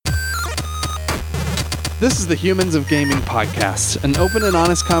This is the Humans of Gaming podcast, an open and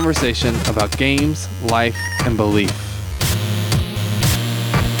honest conversation about games, life, and belief.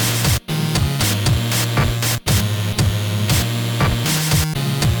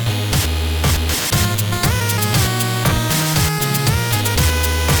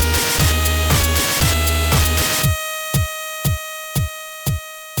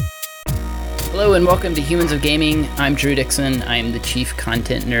 Hello and welcome to Humans of Gaming. I'm Drew Dixon. I'm the Chief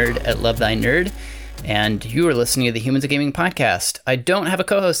Content Nerd at Love Thy Nerd, and you are listening to the Humans of Gaming podcast. I don't have a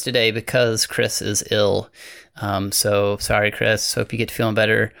co-host today because Chris is ill. So sorry, Chris. Hope you get feeling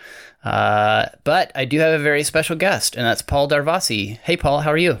better. But I do have a very special guest, and that's Paul Darvasi. Hey, Paul,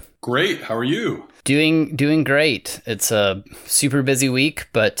 how are you? Great. How are you? Doing great. It's a super busy week,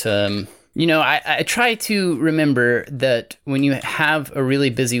 but I try to remember that when you have a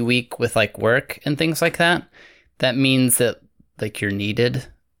really busy week with like work and things like that, that means that like you're needed.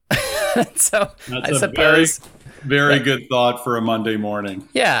 So that's I suppose very good thought for a Monday morning.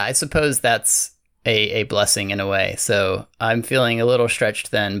 Yeah, I suppose that's a blessing in a way. So I'm feeling a little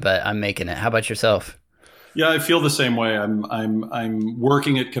stretched then, but I'm making it. How about yourself? Yeah, I feel the same way. I'm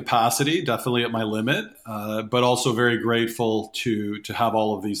working at capacity, definitely at my limit, but also very grateful to have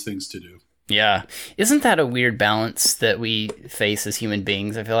all of these things to do. Yeah. Isn't that a weird balance that we face as human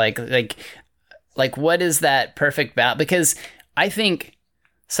beings? I feel like what is that perfect balance? Because I think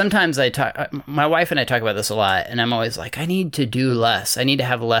sometimes my wife and I talk about this a lot, and I'm always like, I need to do less. I need to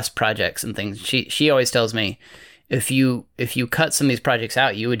have less projects and things. She always tells me, if you cut some of these projects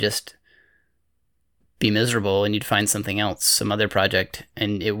out, you would just be miserable and you'd find something else, some other project,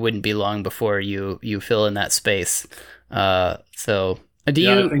 and it wouldn't be long before you fill in that space. So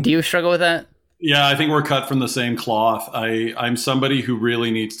do you struggle with that? Yeah, I think we're cut from the same cloth. I'm somebody who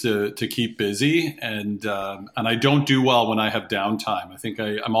really needs to keep busy, and I don't do well when I have downtime. I think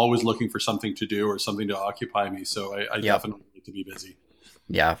I'm always looking for something to do or something to occupy me. So I definitely need to be busy.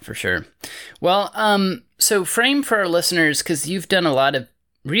 Yeah, for sure. Well, so frame for our listeners, because you've done a lot of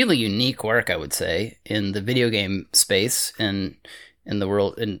really unique work, I would say, in the video game space and in the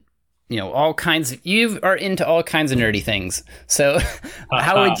world, and all kinds you are into all kinds of nerdy things. So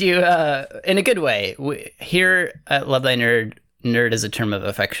how would you, in a good way, here at Love Thy Nerd is a term of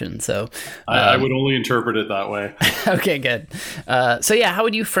affection. So I would only interpret it that way. Okay, good. So yeah, how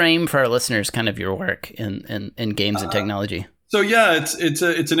would you frame for our listeners kind of your work in games and technology? So yeah, it's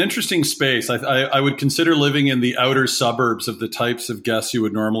an interesting space. I would consider living in the outer suburbs of the types of guests you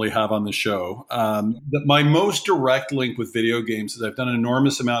would normally have on the show. My most direct link with video games is I've done an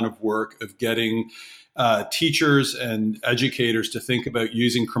enormous amount of work of getting teachers and educators to think about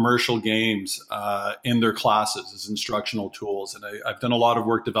using commercial games in their classes as instructional tools. And I've done a lot of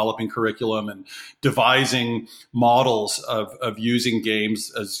work developing curriculum and devising models of using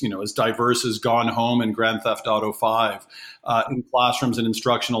games as diverse as Gone Home and Grand Theft Auto 5 in classrooms and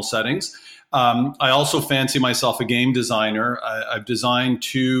instructional settings. I also fancy myself a game designer. I've designed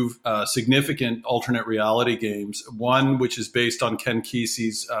two significant alternate reality games, one which is based on Ken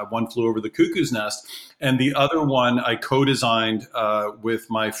Kesey's One Flew Over the Cuckoo's Nest, and the other one I co-designed with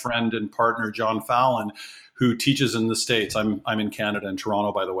my friend and partner, John Fallon, who teaches in the States. I'm in Canada, in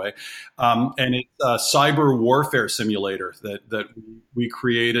Toronto, by the way. And it's a cyber warfare simulator that we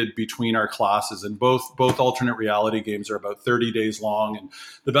created between our classes. And both alternate reality games are about 30 days long. And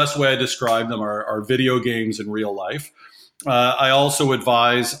the best way I describe them are video games in real life. I also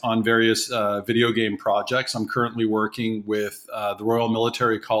advise on various video game projects. I'm currently working with the Royal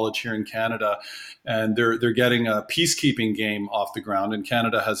Military College here in Canada, and they're getting a peacekeeping game off the ground. And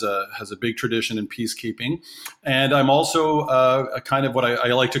Canada has a big tradition in peacekeeping. And I'm also a kind of what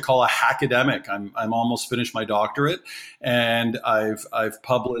I like to call a hackademic. I'm almost finished my doctorate, and I've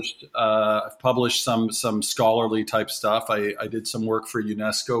published some scholarly type stuff. I did some work for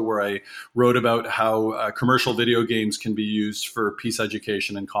UNESCO where I wrote about how commercial video games can be used for peace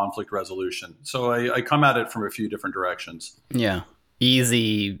education and conflict resolution. So I come at it from a few different directions. Yeah.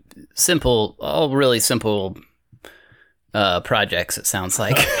 Easy, simple, all really simple projects, it sounds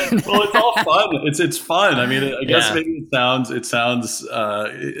like. Well, it's all fun. It's fun. I mean, I guess maybe it sounds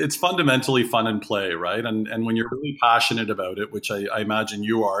it's fundamentally fun and play, right? And when you're really passionate about it, which I imagine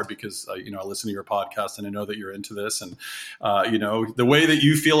you are, because I listen to your podcast and I know that you're into this, and the way that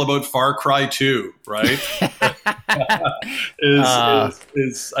you feel about Far Cry 2, right?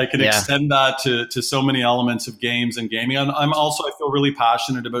 is I can extend that to so many elements of games and gaming. I'm also, I feel really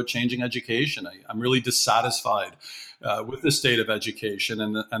passionate about changing education. I'm really dissatisfied with the state of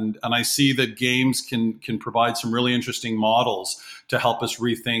education, and I see that games can provide some really interesting models to help us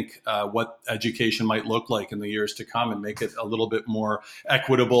rethink what education might look like in the years to come, and make it a little bit more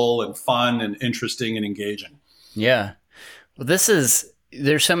equitable and fun and interesting and engaging. Yeah. Well,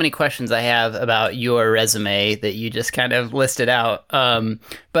 there's so many questions I have about your resume that you just kind of listed out.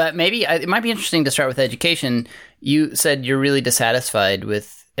 But maybe it might be interesting to start with education. You said you're really dissatisfied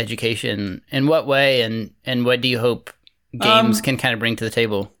with education. In what way, and what do you hope games can kind of bring to the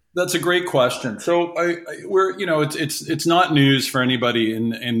table? That's a great question. So we're, it's not news for anybody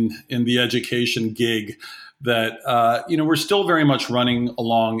in the education gig that, we're still very much running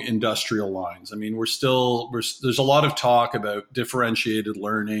along industrial lines. I mean, there's a lot of talk about differentiated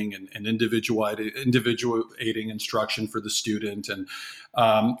learning and individuating instruction for the student, and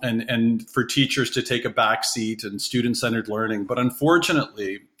for teachers to take a back seat, and student-centered learning. But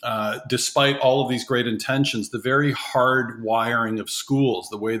unfortunately, despite all of these great intentions, the very hard wiring of schools,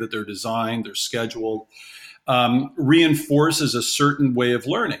 the way that they're designed, they're scheduled, reinforces a certain way of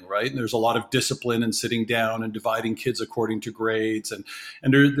learning, right? And there's a lot of discipline in sitting down and dividing kids according to grades, and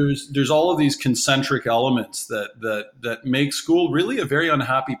there's all of these concentric elements that make school really a very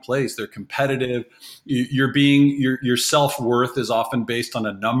unhappy place. They're competitive. Your self-worth is often based on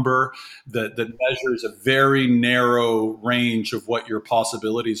a number that measures a very narrow range of what your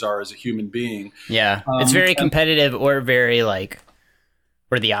possibilities are as a human being. Yeah, it's very competitive, or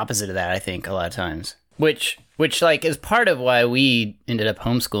or the opposite of that, I think, a lot of times. Which is part of why we ended up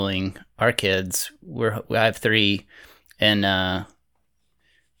homeschooling our kids. I have 3, and a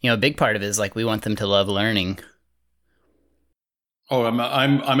big part of it is we want them to love learning. Oh,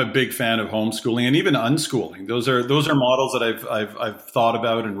 I'm a big fan of homeschooling and even unschooling. Those are models that I've thought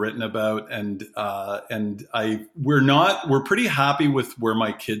about and written about, we're pretty happy with where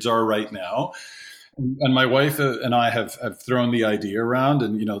my kids are right now. And my wife and I have thrown the idea around,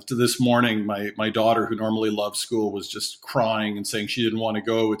 and to this morning, my daughter, who normally loves school, was just crying and saying she didn't want to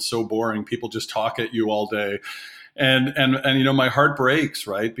go. It's so boring. People just talk at you all day, and my heart breaks,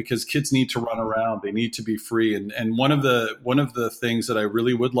 right? Because kids need to run around, they need to be free, and one of the things that I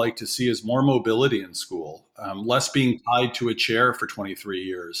really would like to see is more mobility in school, less being tied to a chair for 23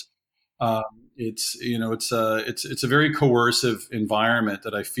 years. It's a very coercive environment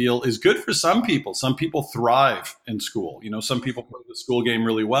that I feel is good for some people. Some people thrive in school. Some people play the school game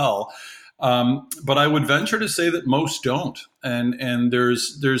really well. But I would venture to say that most don't. And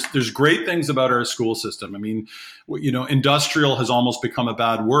there's great things about our school system. I mean, industrial has almost become a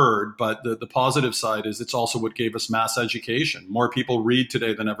bad word, but the positive side is it's also what gave us mass education. More people read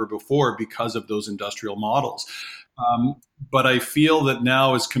today than ever before because of those industrial models. But I feel that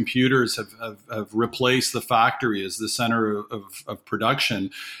now, as computers have replaced the factory as the center of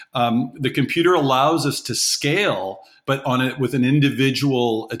production, the computer allows us to scale, but on it with an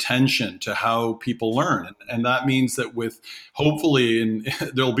individual attention to how people learn. And that means that hopefully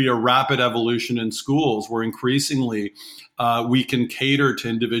there'll be a rapid evolution in schools where increasingly we can cater to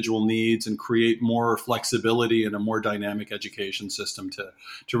individual needs and create more flexibility and a more dynamic education system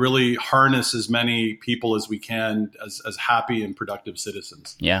to really harness as many people as we can as happy and productive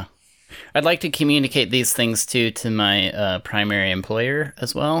citizens. Yeah. I'd like to communicate these things to my primary employer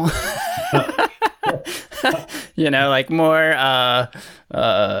as well. More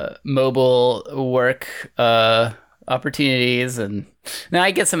mobile work opportunities, and now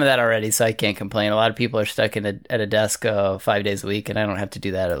I get some of that already, so I can't complain. A lot of people are stuck at a desk 5 days a week, and I don't have to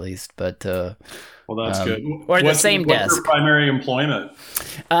do that, at least. But well, that's good. Or the same desk. What's your primary employment?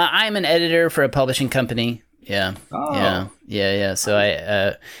 I'm an editor for a publishing company. Yeah. Oh. Yeah. So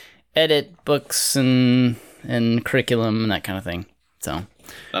I edit books and curriculum and that kind of thing. So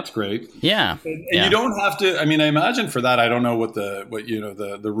that's great. Yeah. And you don't have to, I mean, I imagine for that, I don't know what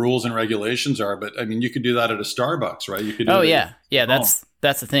the rules and regulations are, but I mean, you could do that at a Starbucks, right? You could do Yeah. That's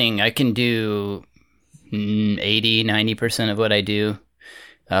the thing. I can do 80-90% of what I do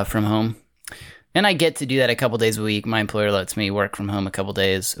from home. And I get to do that a couple days a week. My employer lets me work from home a couple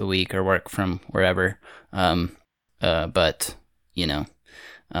days a week or work from wherever. But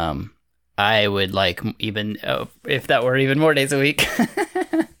I would like even if that were even more days a week.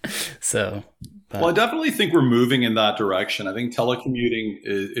 So, well, I definitely think we're moving in that direction. I think telecommuting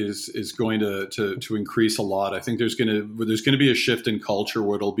is going to increase a lot. I think there's going to be a shift in culture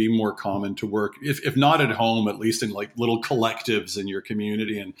where it'll be more common to work, if not at home, at least in like little collectives in your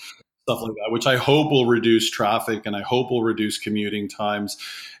community and stuff like that, which I hope will reduce traffic and I hope will reduce commuting times.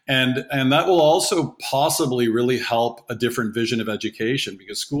 And that will also possibly really help a different vision of education,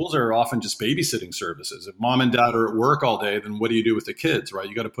 because schools are often just babysitting services. If mom and dad are at work all day, then what do you do with the kids, right?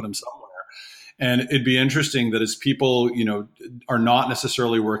 You got to put them somewhere. And it'd be interesting that as people, are not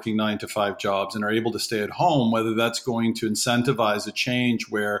necessarily working 9-to-5 jobs and are able to stay at home, whether that's going to incentivize a change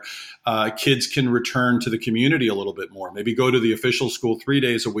where kids can return to the community a little bit more, maybe go to the official school 3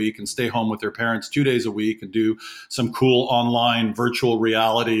 days a week and stay home with their parents 2 days a week and do some cool online virtual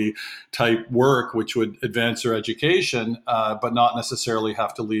reality type work, which would advance their education, but not necessarily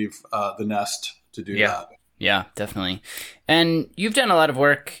have to leave the nest to do that. Yeah, definitely. And you've done a lot of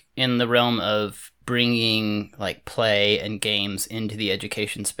work in the realm of bringing like play and games into the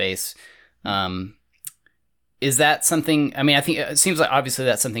education space. Is that something, I think it seems like obviously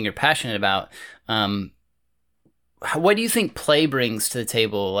that's something you're passionate about. What do you think play brings to the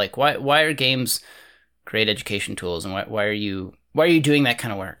table? Like why are games great education tools, and why are you doing that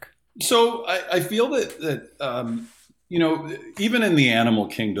kind of work? So I feel that even in the animal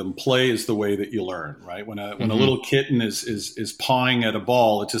kingdom, play is the way that you learn, right? When a little kitten is pawing at a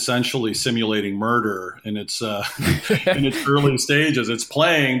ball, it's essentially simulating murder in its in its early stages. It's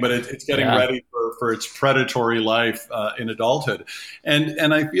playing, but it's getting ready for its predatory life in adulthood.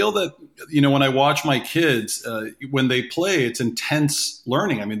 And I feel that when I watch my kids when they play, it's intense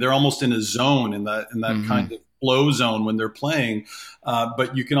learning. They're almost in a zone in that kind of flow zone when they're playing,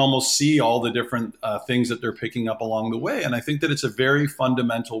 but you can almost see all the different things that they're picking up along the way. And I think that it's a very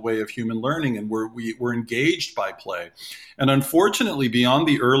fundamental way of human learning, and we're engaged by play. And unfortunately, beyond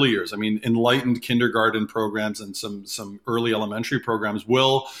the early years, enlightened kindergarten programs and some early elementary programs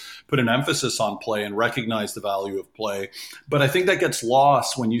will put an emphasis on play and recognize the value of play. But I think that gets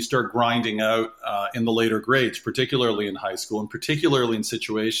lost when you start grinding out in the later grades, particularly in high school, and particularly in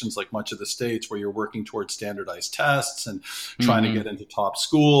situations like much of the States where you're working towards standardized tests and trying to get into top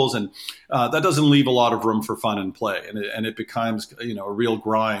schools. And that doesn't leave a lot of room for fun and play. And it becomes, a real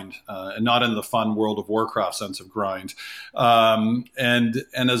grind, and not in the fun World of Warcraft sense of grind. And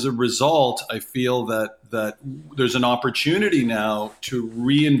as a result, I feel that there's an opportunity now to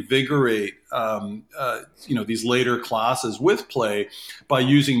reinvigorate these later classes with play by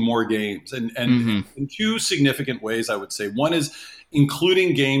using more games, and in two significant ways, I would say. One is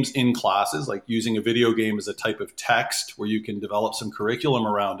including games in classes, like using a video game as a type of text where you can develop some curriculum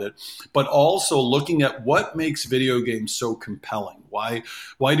around it, but also looking at what makes video games so compelling. Why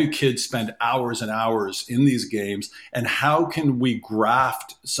do kids spend hours and hours in these games, and how can we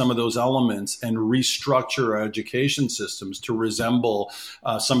graft some of those elements and restructure our education systems to resemble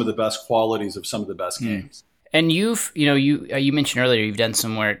some of the best qualities of some of the best games? And you mentioned earlier you've done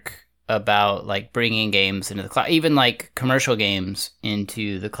some work about like bringing games into the class, even like commercial games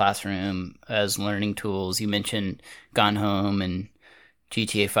into the classroom as learning tools. You mentioned Gone Home and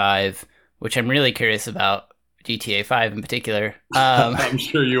GTA 5, which I'm really curious about. GTA 5 in particular. I'm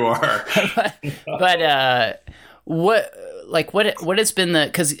sure you are. but what has been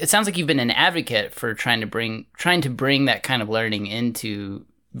because it sounds like you've been an advocate for trying to bring that kind of learning into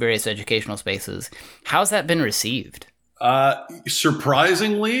various educational spaces. How's that been received?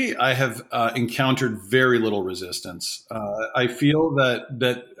 Surprisingly, I have encountered very little resistance. I feel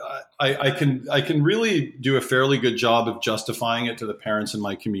that I can really do a fairly good job of justifying it to the parents in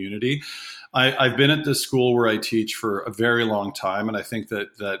my community. I've been at this school where I teach for a very long time, and I think that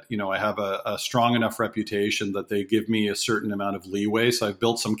I have a strong enough reputation that they give me a certain amount of leeway. So I've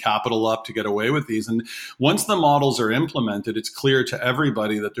built some capital up to get away with these. And once the models are implemented, it's clear to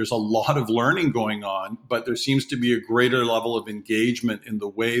everybody that there's a lot of learning going on, but there seems to be a greater level of engagement in the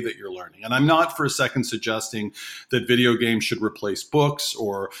way that you're learning. And I'm not for a second suggesting that video games should replace books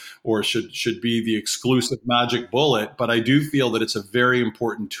or should be the exclusive magic bullet, but I do feel that it's a very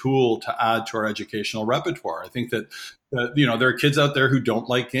important tool to add to our educational repertoire. I think that there are kids out there who don't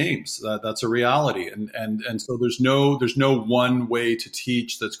like games. That's a reality, and so there's no one way to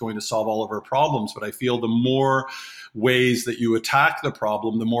teach that's going to solve all of our problems. But I feel the more ways that you attack the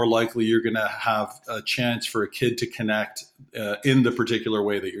problem, the more likely you're going to have a chance for a kid to connect in the particular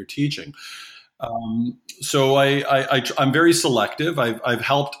way that you're teaching. So I'm very selective. I've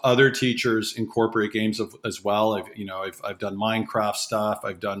helped other teachers incorporate games as well. I've done Minecraft stuff.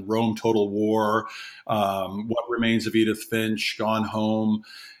 I've done Rome Total War, What Remains of Edith Finch, Gone Home,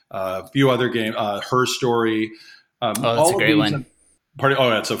 a few other games, Her Story. That's a great one.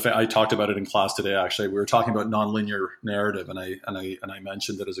 I talked about it in class today. Actually, we were talking about nonlinear narrative, and I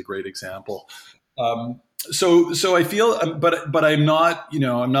mentioned it as a great example. So I feel, but I'm not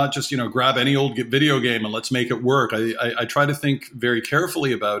just, grab any old video game and let's make it work. I try to think very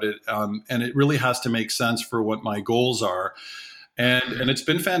carefully about it. And it really has to make sense for what my goals are. And it's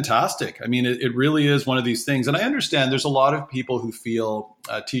been fantastic. I mean, it really is one of these things. And I understand there's a lot of people who feel,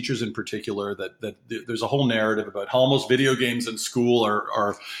 teachers in particular, that there's a whole narrative about how almost video games and school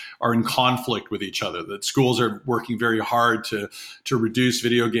are in conflict with each other, that schools are working very hard to reduce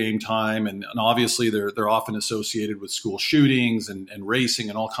video game time. And obviously they're often associated with school shootings and racing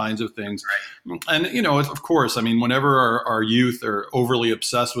and all kinds of things. Right. And, of course, I mean, whenever our youth are overly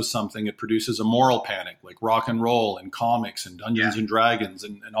obsessed with something, it produces a moral panic, like rock and roll and comics and Dungeons and Dragons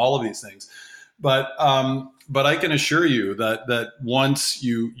and all of these things. But I can assure you that once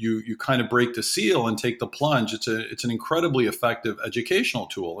you kind of break the seal and take the plunge, it's an incredibly effective educational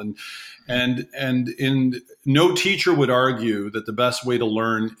tool. And no teacher would argue that the best way to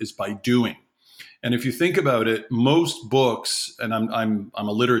learn is by doing. And if you think about it, most books, and I'm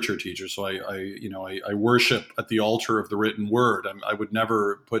a literature teacher, so I worship at the altar of the written word. I would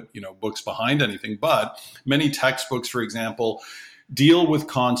never put books behind anything, but many textbooks, for example, deal with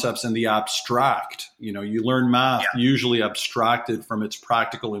concepts in the abstract. You learn math usually abstracted from its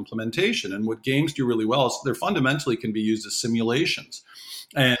practical implementation. And what games do really well is they're fundamentally can be used as simulations,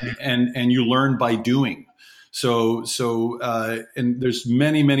 and you learn by doing. So and there's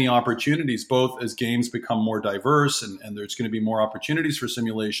many opportunities, both as games become more diverse and there's going to be more opportunities for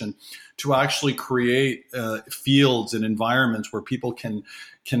simulation, to actually create fields and environments where people can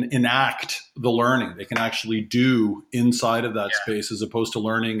enact the learning. They can actually do inside of that space, as opposed to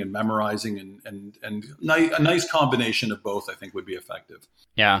learning and memorizing, and a nice combination of both, I think, would be effective.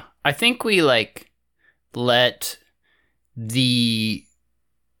 Yeah. I think we let the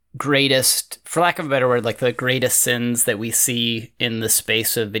greatest, for lack of a better word, like the greatest sins that we see in the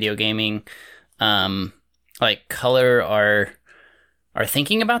space of video gaming, color are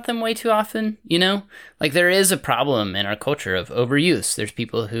thinking about them way too often, Like, there is a problem in our culture of overuse. There's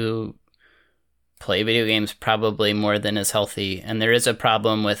people who play video games probably more than is healthy, and there is a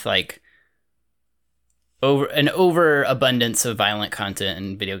problem with an overabundance of violent content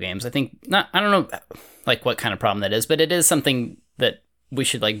in video games. I don't know what kind of problem that is, but it is something that we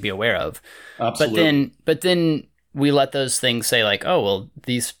should be aware of. Absolutely. But then we let those things say oh, well,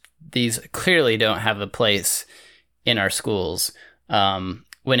 these clearly don't have a place in our schools.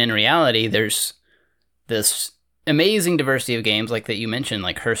 When in reality, there's this amazing diversity of games that you mentioned,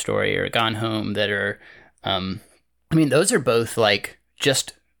 like Her Story or Gone Home, that are, those are both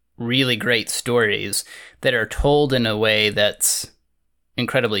just really great stories that are told in a way that's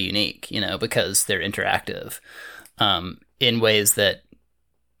incredibly unique, because they're interactive, in ways that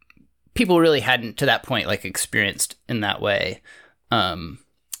people really hadn't to that point experienced in that way. And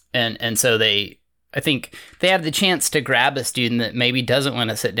so I think they have the chance to grab a student that maybe doesn't want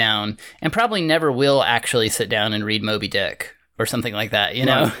to sit down and probably never will actually sit down and read Moby Dick or something like that,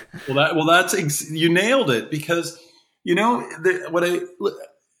 know? Well, that's you nailed it, because,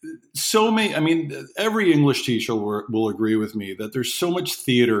 every English teacher will agree with me that there's so much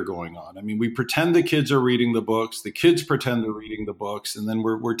theater going on. We pretend the kids are reading the books, the kids pretend they're reading the books, and then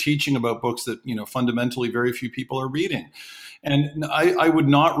we're teaching about books that, fundamentally very few people are reading. And I would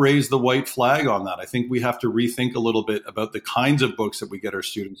not raise the white flag on that. I think we have to rethink a little bit about the kinds of books that we get our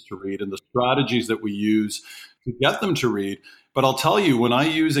students to read and the strategies that we use to get them to read. But I'll tell you, when I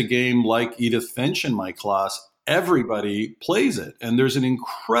use a game like Edith Finch in my class, everybody plays it, and there's an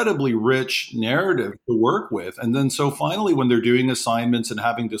incredibly rich narrative to work with. And then so finally, when they're doing assignments and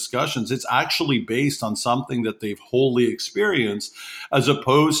having discussions, it's actually based on something that they've wholly experienced, as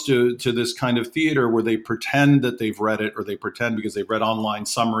opposed to this kind of theater where they pretend that they've read it, or they pretend because they've read online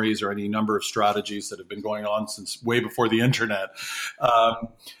summaries or any number of strategies that have been going on since way before the internet.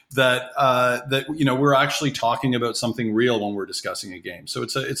 That we're actually talking about something real when we're discussing a game. So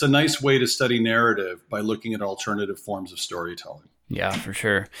it's a nice way to study narrative by looking at alternative forms of storytelling. Yeah, for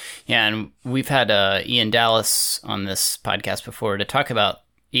sure. Yeah, and we've had Ian Dallas on this podcast before to talk about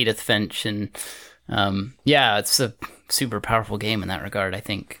Edith Finch, and it's a super powerful game in that regard. I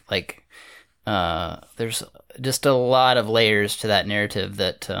think there's just a lot of layers to that narrative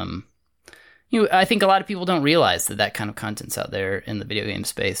that I think a lot of people don't realize that kind of content's out there in the video game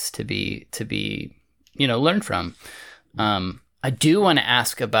space to be learned from. I do want to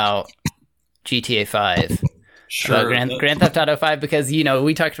ask about GTA 5. Sure. Grand Theft Auto 5, because,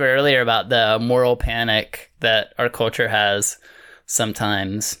 we talked about earlier about the moral panic that our culture has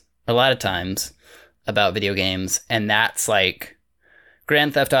sometimes, a lot of times, about video games. And that's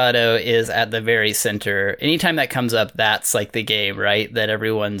Grand Theft Auto is at the very center. Anytime that comes up, that's the game, right? That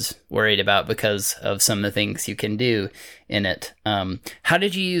everyone's worried about because of some of the things you can do in it. How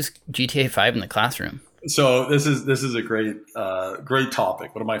did you use GTA 5 in the classroom? So this is a great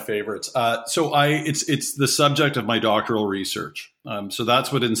topic, one of my favorites. It's the subject of my doctoral research. So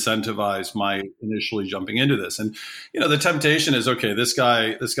that's what incentivized my initially jumping into this. And the temptation is, okay, this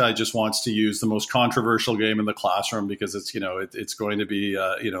guy just wants to use the most controversial game in the classroom because it's going to be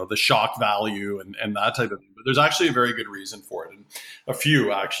the shock value and that type of thing. But there's actually a very good reason for it, and a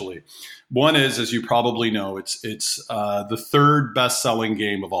few actually. One is, as you probably know, it's the third best-selling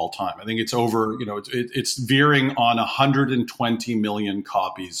game of all time. I think it's over, it's veering on 120 million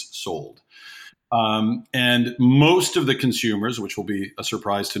copies sold. And most of the consumers, which will be a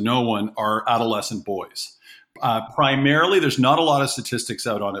surprise to no one, are adolescent boys. Primarily, there's not a lot of statistics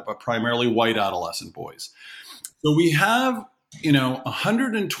out on it, but primarily white adolescent boys. So we have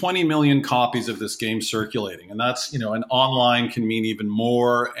 120 million copies of this game circulating. And that's, and online can mean even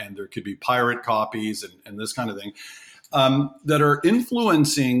more. And there could be pirate copies and this kind of thing that are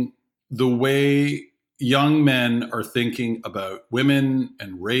influencing the way young men are thinking about women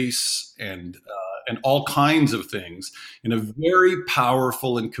and race and all kinds of things in a very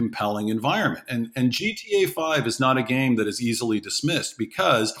powerful and compelling environment. And GTA 5 is not a game that is easily dismissed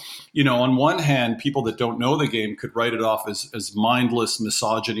because, on one hand, people that don't know the game could write it off as mindless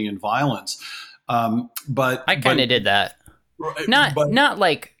misogyny and violence. But I kind of did that. Not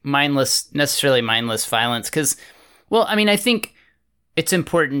like necessarily mindless violence. Because, I think it's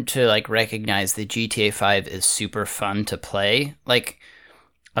important to recognize that GTA 5 is super fun to play.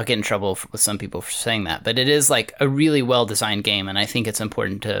 I'll get in trouble with some people for saying that, but it is a really well-designed game, and I think it's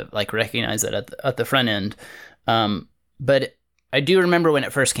important to recognize it at the front end. But I do remember when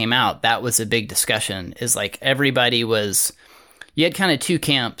it first came out, that was a big discussion. Is everybody was, you had kind of two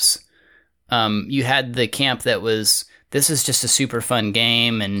camps. You had the camp that was, this is just a super fun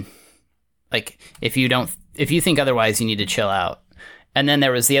game, and if you think otherwise, you need to chill out. And then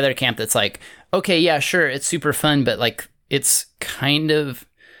there was the other camp that's okay, yeah, sure, it's super fun, but it's kind of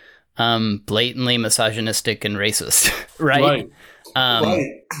blatantly misogynistic and racist, right?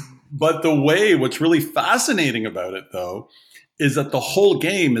 Right. But what's really fascinating about it, though, is that the whole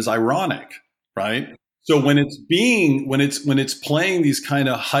game is ironic, right? So when it's playing these kind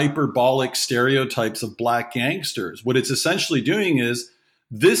of hyperbolic stereotypes of black gangsters, what it's essentially doing is,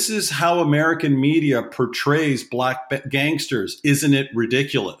 this is how American media portrays black gangsters. Isn't it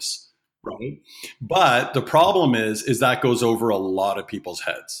ridiculous? Right. But the problem is that goes over a lot of people's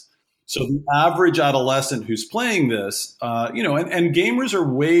heads. So the average adolescent who's playing this, and gamers are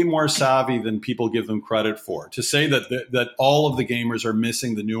way more savvy than people give them credit for. To say that all of the gamers are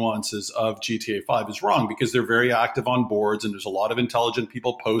missing the nuances of GTA 5 is wrong, because they're very active on boards, and there's a lot of intelligent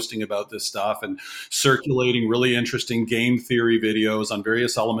people posting about this stuff and circulating really interesting game theory videos on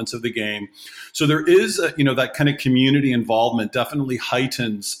various elements of the game. So there is, that kind of community involvement definitely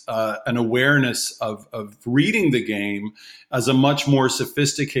heightens an awareness of reading the game as a much more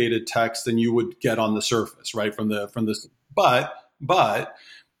sophisticated text than you would get on the surface, right? But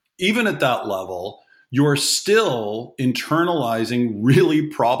even at that level, you're still internalizing really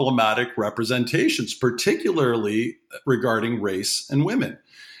problematic representations, particularly regarding race and women.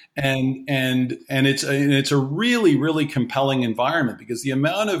 And it's a really, really compelling environment, because the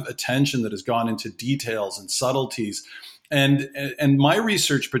amount of attention that has gone into details and subtleties. And my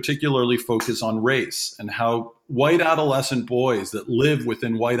research particularly focused on race and how white adolescent boys that live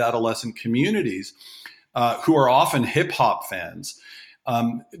within white adolescent communities, who are often hip hop fans,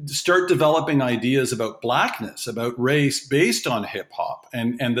 start developing ideas about blackness, about race based on hip hop,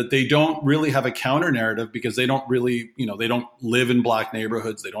 and that they don't really have a counter narrative, because they don't really, they don't live in black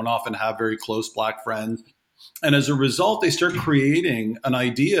neighborhoods. They don't often have very close black friends. And as a result, they start creating an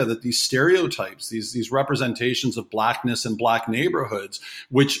idea that these stereotypes, these representations of blackness and black neighborhoods,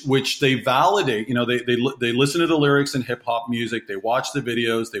 which they validate, they listen to the lyrics in hip hop music, they watch the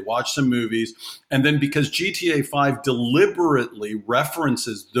videos, they watch some movies. And then because GTA 5 deliberately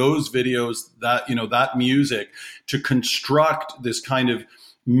references those videos, that music, to construct this kind of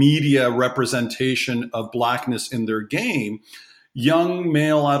media representation of blackness in their game, young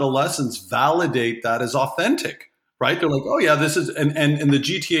male adolescents validate that as authentic, right? They're like, oh yeah, this is, and the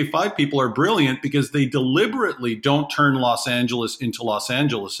GTA 5 people are brilliant, because they deliberately don't turn Los Angeles into Los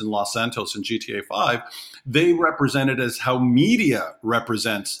Angeles and Los Santos in GTA 5. They represent it as how media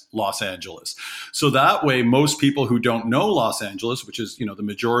represents Los Angeles. So that way, most people who don't know Los Angeles, which is, the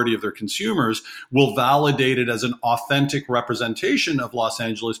majority of their consumers, will validate it as an authentic representation of Los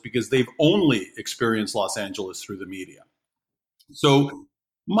Angeles, because they've only experienced Los Angeles through the media. So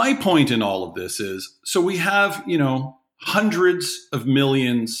my point in all of this is, so we have, hundreds of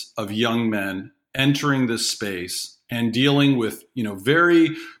millions of young men entering this space and dealing with,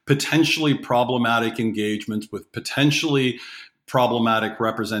 very potentially problematic engagements with potentially problematic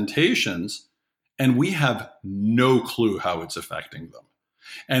representations, and we have no clue how it's affecting them.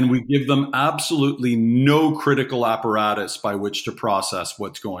 And we give them absolutely no critical apparatus by which to process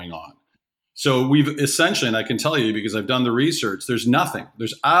what's going on. So we've essentially, and I can tell you because I've done the research, there's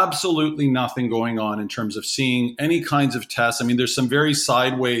absolutely nothing going on in terms of seeing any kinds of tests. I mean, there's some very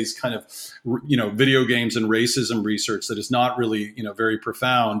sideways kind of, video games and racism research that is not really, very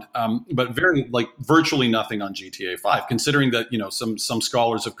profound, but virtually nothing on GTA 5, considering that, some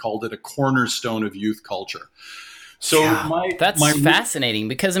scholars have called it a cornerstone of youth culture. So that's fascinating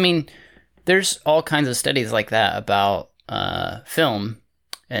because, I mean, there's all kinds of studies like that about film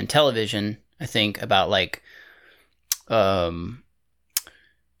and television, I think, about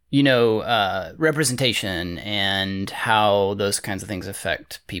representation and how those kinds of things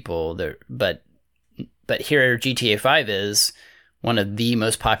affect people. But here GTA 5 is one of the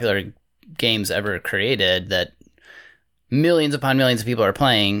most popular games ever created that millions upon millions of people are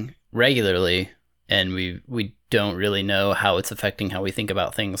playing regularly, and we don't really know how it's affecting how we think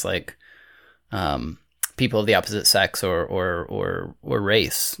about things like people of the opposite sex or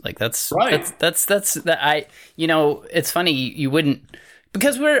race. Like that's right. It's funny you wouldn't,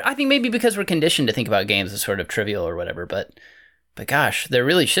 because we're conditioned to think about games as sort of trivial or whatever, but gosh, there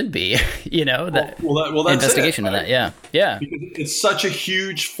really should be, that's investigation of that. Yeah. Because it's such a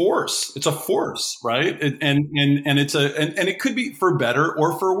huge force. It's a force, right? And it could be for better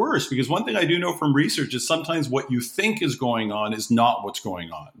or for worse, because one thing I do know from research is sometimes what you think is going on is not what's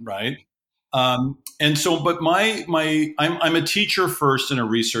going on, right? I'm a teacher first and a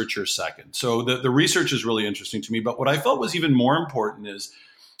researcher second. So the research is really interesting to me. But what I felt was even more important is,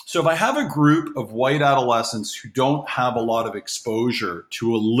 so if I have a group of white adolescents who don't have a lot of exposure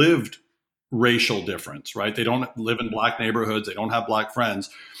to a lived racial difference, right? They don't live in Black neighborhoods. They don't have Black friends.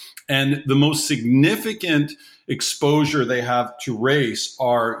 And the most significant exposure they have to race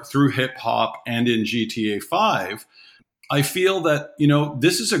are through hip hop and in GTA 5. I feel that,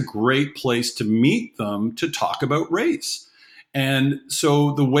 this is a great place to meet them to talk about race. And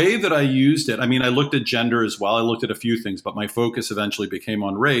so the way that I used it, I mean, I looked at gender as well. I looked at a few things, but my focus eventually became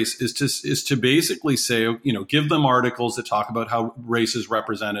on race, is to basically say, give them articles that talk about how race is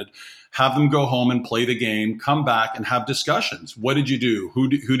represented, have them go home and play the game, come back and have discussions. What did you do? Who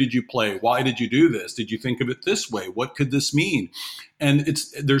did you play? Why did you do this? Did you think of it this way? What could this mean? And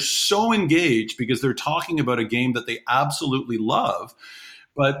they're so engaged because they're talking about a game that they absolutely love.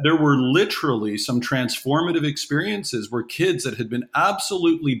 But there were literally some transformative experiences where kids that had been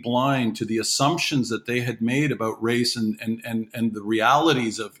absolutely blind to the assumptions that they had made about race and the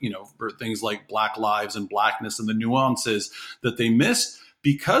realities of, for things like Black lives and Blackness and the nuances that they missed,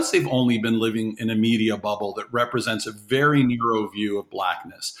 because they've only been living in a media bubble that represents a very narrow view of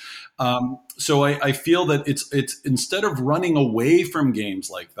Blackness. So I feel that it's instead of running away from games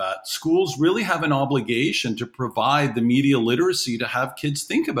like that, schools really have an obligation to provide the media literacy to have kids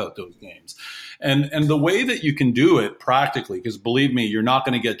think about those games. And the way that you can do it practically, because believe me, you're not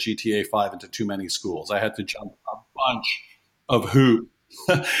going to get GTA 5 into too many schools. I had to jump a bunch of hoops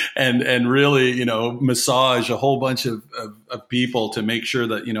and really, massage a whole bunch of people to make sure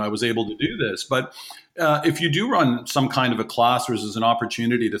that, I was able to do this. But if you do run some kind of a class or as an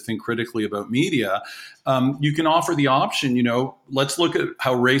opportunity to think critically about media, you can offer the option, let's look at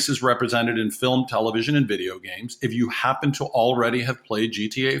how race is represented in film, television, and video games. If you happen to already have played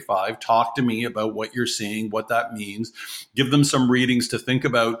GTA 5, talk to me about what you're seeing, what that means. Give them some readings to think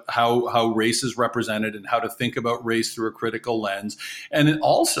about how race is represented and how to think about race through a critical lens. And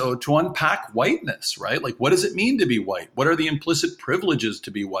also to unpack whiteness, right? Like, what does it mean to be white? What are the implicit privileges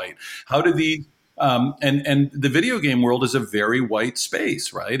to be white? How do the and the video game world is a very white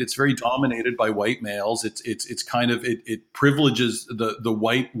space, right? It's very dominated by white males. It's kind of it privileges the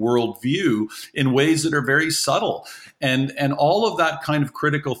white worldview in ways that are very subtle, and all of that kind of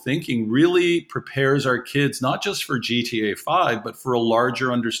critical thinking really prepares our kids not just for GTA 5, but for a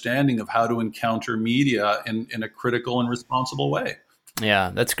larger understanding of how to encounter media in a critical and responsible way. Yeah,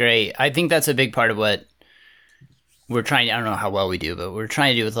 that's great. I think that's a big part of what we're trying, I don't know how well we do, but we're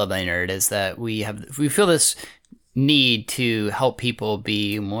trying to do with Love Thy Nerd is that we feel this need to help people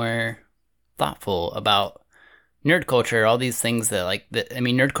be more thoughtful about nerd culture, all these things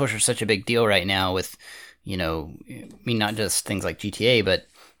nerd culture is such a big deal right now with, not just things like GTA, but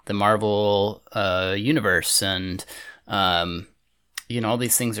the Marvel universe and, all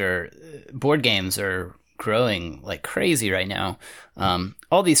these things board games are growing like crazy right now.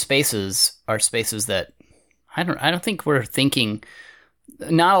 All these spaces are spaces that I don't think we're thinking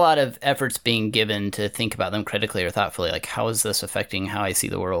not a lot of efforts being given to think about them critically or thoughtfully. Like, how is this affecting how I see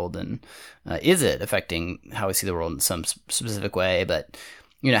the world? And is it affecting how I see the world in some specific way? But,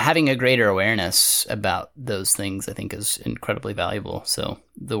 having a greater awareness about those things, I think, is incredibly valuable. So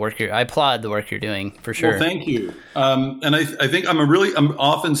I applaud the work you're doing, for sure. Well, thank you. And I think I'm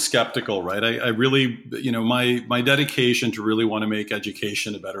often skeptical, right? I really, my dedication to really want to make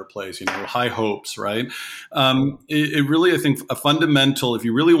education a better place, high hopes, right? It really, I think, a fundamental, if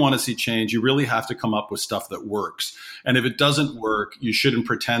you really want to see change, you really have to come up with stuff that works. And if it doesn't work, you shouldn't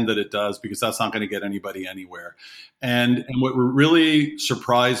pretend that it does, because that's not going to get anybody anywhere. And what really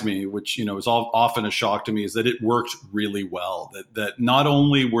surprised me, which, is often a shock to me, is that it worked really well. That not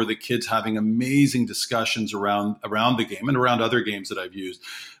only were the kids having amazing discussions around the game and around other games that I've used,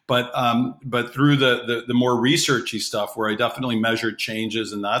 but through the more researchy stuff, where I definitely measured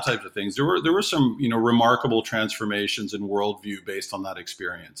changes and that type of things, there were some remarkable transformations in worldview based on that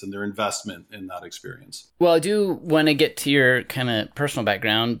experience and their investment in that experience. Well, I do want to get to your kind of personal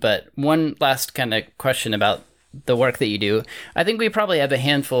background, but one last kind of question about the work that you do. I think we probably have a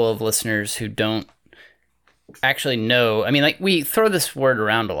handful of listeners who don't actually know. I mean, like, we throw this word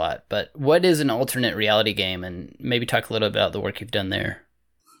around a lot, but what is an alternate reality game? And maybe talk a little about the work you've done there.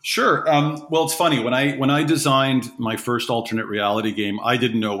 Sure. Well, it's funny. When I designed my first alternate reality game, I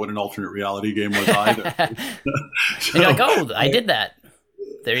didn't know what an alternate reality game was either. You're like, oh, I did that.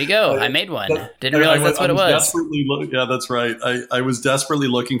 There you go. I made one. Didn't realize that's what it was. Yeah, that's right. I was desperately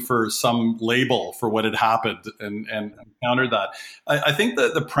looking for some label for what had happened and encountered that. I think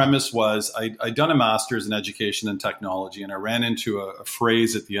that the premise was I'd done a master's in education and technology, and I ran into a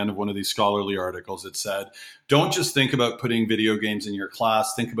phrase at the end of one of these scholarly articles that said, don't just think about putting video games in your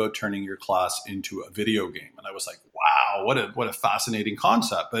class, think about turning your class into a video game. And I was like, wow, what a fascinating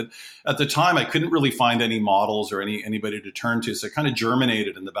concept. But at the time, I couldn't really find any models or anybody to turn to. So it kind of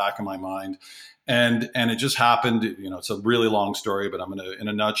germinated in the back of my mind. And it just happened, it's a really long story, but in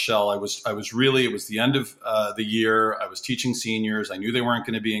a nutshell, it was the end of the year. I was teaching seniors. I knew they weren't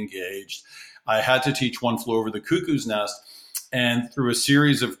going to be engaged. I had to teach One Flew Over the Cuckoo's Nest. And through a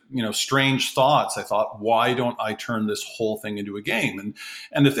series of, strange thoughts, I thought, why don't I turn this whole thing into a game?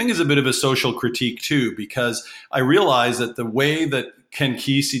 And the thing is a bit of a social critique too, because I realized that the way that Ken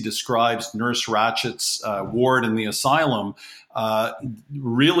Kesey describes Nurse Ratchet's ward in the asylum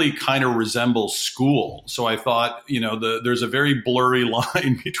really kind of resembles school. So I thought, there's a very blurry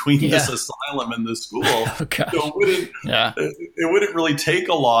line between this asylum and the school. Oh, so it wouldn't really take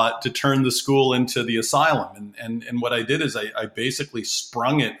a lot to turn the school into the asylum. And what I did is I basically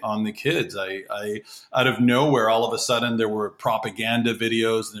sprung it on the kids. I out of nowhere, all of a sudden, there were propaganda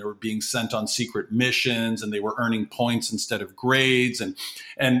videos, and they were being sent on secret missions, and they were earning points instead of grades.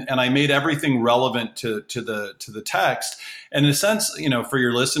 And I made everything relevant to the text. And in a sense, for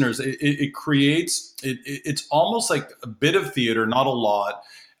your listeners, it creates, it's almost like a bit of theater, not a lot,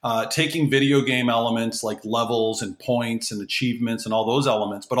 taking video game elements like levels and points and achievements and all those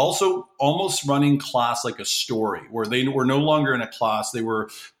elements, but also almost running class like a story, where they were no longer in a class. They were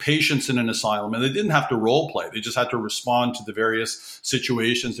patients in an asylum, and they didn't have to role play. They just had to respond to the various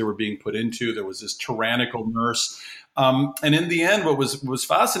situations they were being put into. There was this tyrannical nurse. And in the end, what was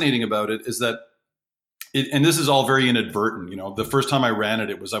fascinating about it is that and this is all very inadvertent. The first time I ran it,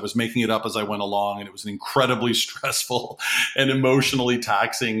 I was making it up as I went along, and it was an incredibly stressful and emotionally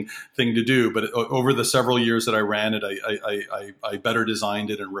taxing thing to do. But over the several years that I ran it, I better designed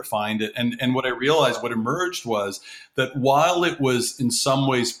it and refined it. And what I realized, what emerged, was that while it was in some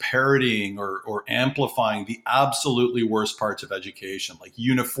ways parodying or amplifying the absolutely worst parts of education, like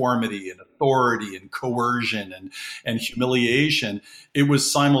uniformity and authority and coercion and humiliation, it was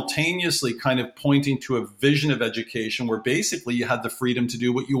simultaneously kind of pointing to a vision of education where basically you had the freedom to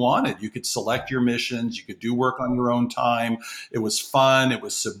do what you wanted. You could select your missions. You could do work on your own time. It was fun. It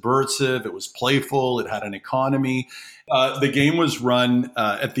was subversive. It was playful. It had an economy. The game was run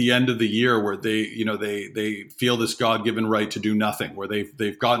at the end of the year, where they feel this God-given right to do nothing, where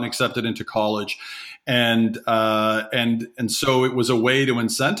they've gotten accepted into college. And so it was a way to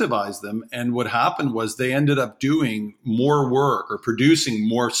incentivize them. And what happened was they ended up doing more work or producing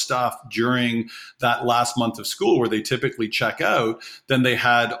more stuff during that last month of school, where they typically check out, than they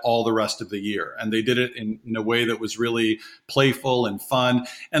had all the rest of the year. And they did it in a way that was really playful and fun.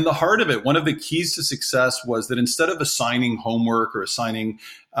 And the heart of it, one of the keys to success, was that instead of assigning homework or assigning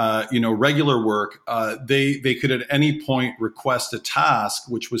regular work, they could at any point request a task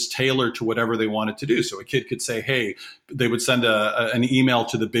which was tailored to whatever they wanted to do. So a kid could say, hey, they would send an email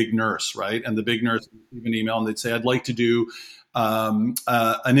to the big nurse, right? And the big nurse would receive an email, and they'd say, I'd like to do an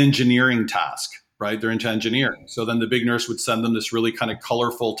engineering task. right? They're into engineering. So then the big nurse would send them this really kind of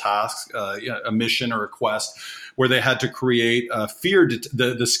colorful task, a mission or a quest, where they had to create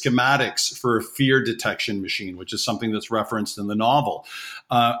the schematics for a fear detection machine, which is something that's referenced in the novel.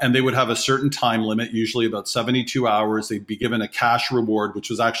 And they would have a certain time limit, usually about 72 hours. They'd be given a cash reward, which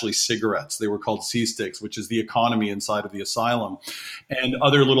was actually cigarettes. They were called C-sticks, which is the economy inside of the asylum, and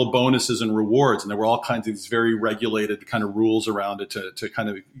other little bonuses and rewards. And there were all kinds of these very regulated kind of rules around it to kind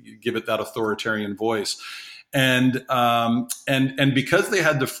of give it that authoritarian voice. And because they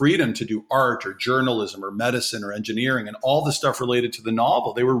had the freedom to do art or journalism or medicine or engineering and all the stuff related to the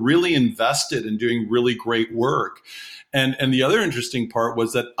novel, they were really invested in doing really great work. And the other interesting part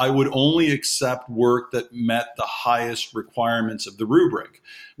was that I would only accept work that met the highest requirements of the rubric,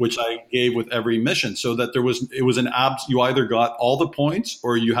 which I gave with every mission, so that it was you either got all the points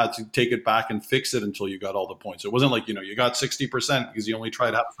or you had to take it back and fix it until you got all the points. It wasn't like, you got 60% because you only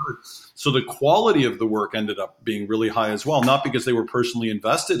tried half through. So the quality of the work ended up being really high as well, not because they were personally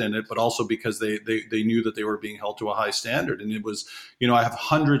invested in it, but also because they knew that they were being held to a high standard. And it was, I have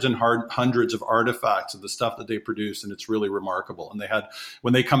hundreds of artifacts of the stuff that they produced, and it's really remarkable. And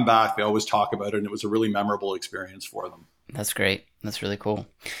when they come back, they always talk about it, and it was a really memorable experience for them. That's great. That's really cool.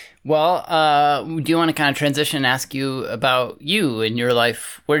 Well, do you want to kind of transition and ask you about you and your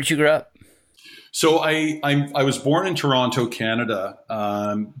life? Where did you grow up? So I was born in Toronto, Canada,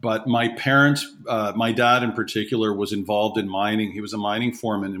 but my parents, my dad in particular, was involved in mining. He was a mining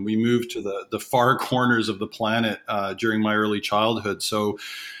foreman, and we moved to the far corners of the planet during my early childhood. So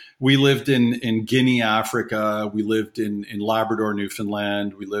we lived in Guinea, Africa. We lived in Labrador,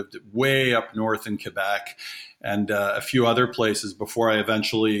 Newfoundland. We lived way up north in Quebec, and a few other places before I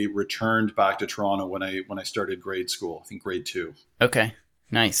eventually returned back to Toronto when I started grade school. I think grade 2. Okay,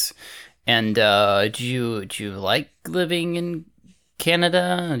 nice. And do you like living in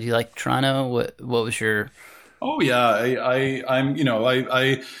Canada? Do you like Toronto? What was your? Oh yeah,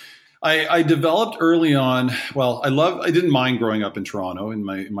 I developed early on. Well, I didn't mind growing up in Toronto in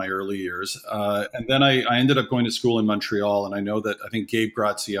my early years, and then I ended up going to school in Montreal. And I think Gabe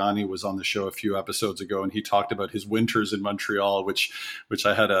Graziani was on the show a few episodes ago, and he talked about his winters in Montreal, which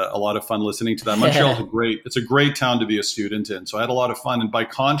I had a lot of fun listening to that. Montreal's it's a great town to be a student in, so I had a lot of fun. And by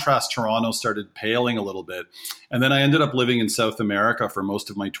contrast, Toronto started paling a little bit, and then I ended up living in South America for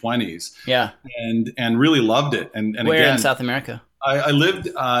most of my 20s. Yeah, and really loved it. And where again, in South America? I lived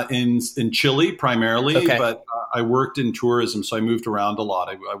in Chile primarily, okay. But I worked in tourism, so I moved around a lot.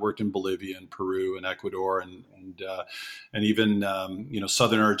 I worked in Bolivia and Peru and Ecuador and even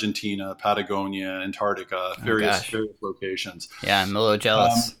southern Argentina, Patagonia, Antarctica, various locations. Yeah, I'm a little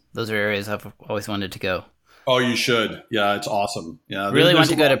jealous. Those are areas I've always wanted to go. Oh, you should. Yeah, it's awesome. Yeah, really want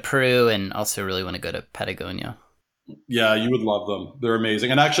to go to Peru, and also really want to go to Patagonia. Yeah, you would love them. They're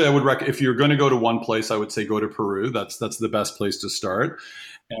amazing. And actually, I would recommend, if you're going to go to one place, I would say go to Peru. That's the best place to start.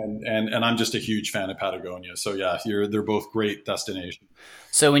 And I'm just a huge fan of Patagonia. So yeah, they're both great destinations.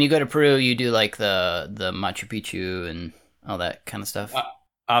 So when you go to Peru, you do like the Machu Picchu and all that kind of stuff?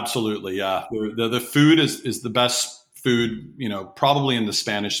 Absolutely, yeah. The food is the best food, probably in the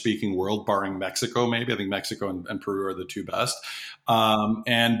Spanish-speaking world, barring Mexico. Maybe I think Mexico and Peru are the two best.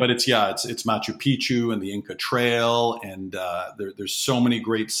 But it's Machu Picchu and the Inca Trail, and there's so many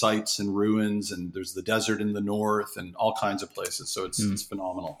great sites and ruins, and there's the desert in the north, and all kinds of places. So it's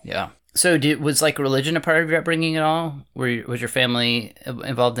phenomenal. Yeah. So was like religion a part of your upbringing at all? Was your family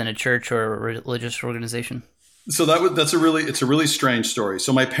involved in a church or a religious organization? So it's a really strange story.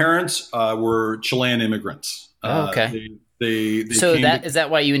 So my parents were Chilean immigrants. Oh, okay. Is that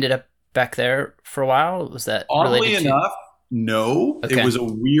why you ended up back there for a while? Was that oddly enough? No, okay. It was a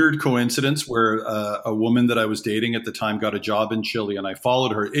weird coincidence where a woman that I was dating at the time got a job in Chile, and I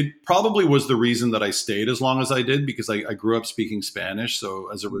followed her. It probably was the reason that I stayed as long as I did, because I grew up speaking Spanish.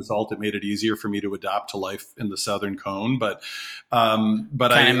 So as a result, it made it easier for me to adapt to life in the Southern Cone. But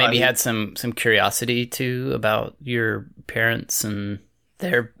I maybe had some curiosity too about your parents and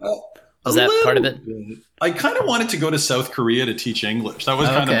their. Was that part of it? I kind of wanted to go to South Korea to teach English. That was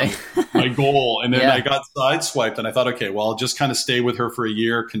kind of my goal. And then I got sideswiped, and I thought, okay, well, I'll just kind of stay with her for a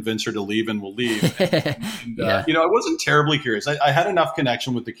year, convince her to leave, and we'll leave. I wasn't terribly curious. I had enough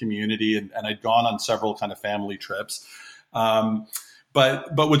connection with the community, and I'd gone on several kind of family trips. But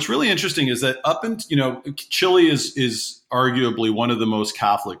what's really interesting is that Chile is arguably one of the most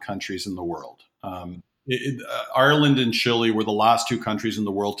Catholic countries in the world. Ireland and Chile were the last two countries in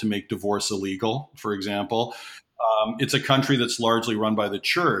the world to make divorce illegal, for example. It's a country that's largely run by the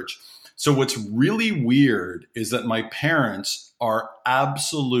church. So what's really weird is that my parents are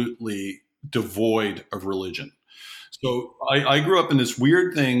absolutely devoid of religion. So I grew up in this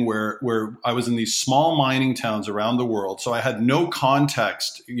weird thing where I was in these small mining towns around the world. So I had no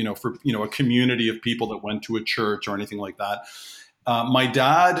context, for, a community of people that went to a church or anything like that. My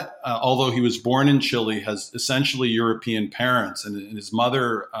dad, although he was born in Chile, has essentially European parents, and his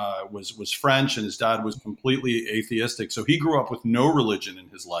mother was French, and his dad was completely atheistic. So he grew up with no religion in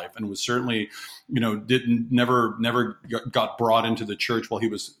his life, and was certainly, never got brought into the church while he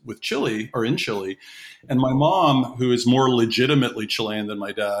was in Chile. And my mom, who is more legitimately Chilean than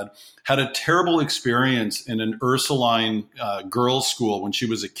my dad, had a terrible experience in an Ursuline girls' school when she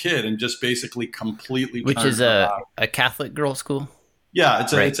was a kid, and just basically completely which is a Catholic girls' school. Yeah,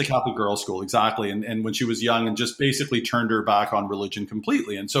 it's a Catholic girls' school, exactly. And when she was young, and just basically turned her back on religion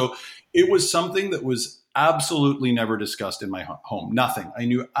completely. And so it was something that was absolutely never discussed in my home. Nothing. I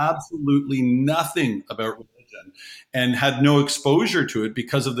knew absolutely nothing about religion and had no exposure to it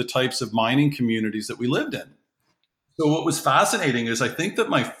because of the types of mining communities that we lived in. So what was fascinating is I think that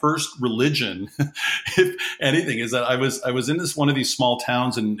my first religion, if anything, is that I was in one of these small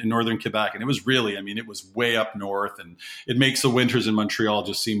towns in northern Quebec, and it was really, it was way up north, and it makes the winters in Montreal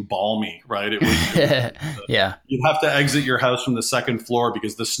just seem balmy, right? It was, yeah. You'd have to exit your house from the second floor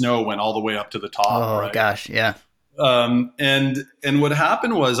because the snow went all the way up to the top. Oh, right? Gosh, yeah. And what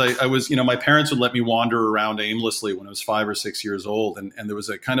happened was I was, my parents would let me wander around aimlessly when I was 5 or 6 years old. And there was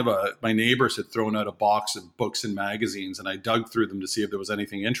my neighbors had thrown out a box of books and magazines, and I dug through them to see if there was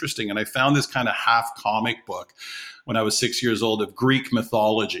anything interesting. And I found this kind of half comic book when I was 6 years old of Greek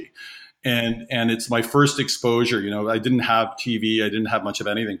mythology. And it's my first exposure. I didn't have TV. I didn't have much of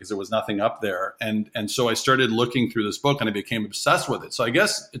anything because there was nothing up there. And so I started looking through this book, and I became obsessed with it. So I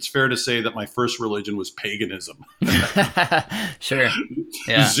guess it's fair to say that my first religion was paganism. Sure.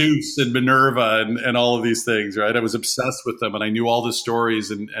 Yeah. Zeus and Minerva and all of these things, right? I was obsessed with them, and I knew all the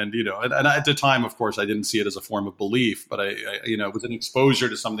stories. And at the time, of course, I didn't see it as a form of belief, but it was an exposure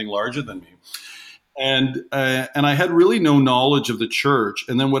to something larger than me. And I had really no knowledge of the church.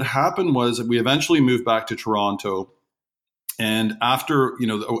 And then what happened was we eventually moved back to Toronto. And after,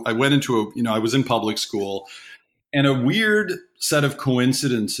 I went into I was in public school, and a weird set of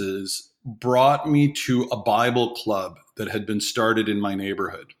coincidences brought me to a Bible club that had been started in my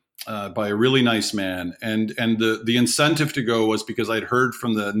neighborhood by a really nice man. And the incentive to go was because I'd heard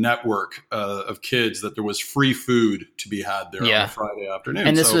from the network of kids that there was free food to be had there on a Friday afternoon.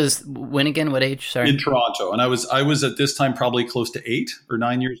 And this was when again? What age? Sorry. In Toronto. And I was at this time probably close to 8 or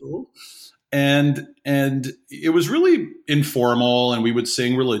 9 years old. And it was really informal, and we would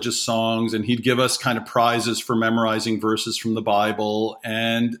sing religious songs, and he'd give us kind of prizes for memorizing verses from the Bible.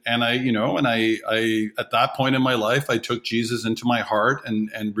 And I at that point in my life, I took Jesus into my heart and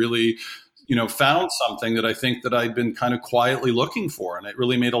really, found something that I think that I'd been kind of quietly looking for. And it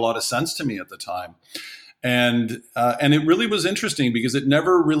really made a lot of sense to me at the time. And it really was interesting because it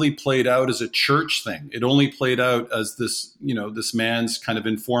never really played out as a church thing. It only played out as this, this man's kind of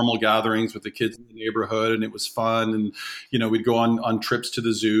informal gatherings with the kids in the neighborhood, and it was fun. And, we'd go on trips to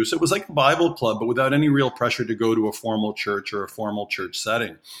the zoo. So it was like a Bible club, but without any real pressure to go to a formal church or a formal church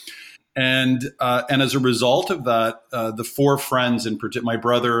setting. And as a result of that, the 4 friends, in particular, my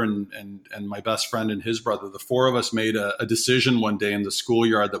brother and my best friend and his brother, the 4 of us made a decision one day in the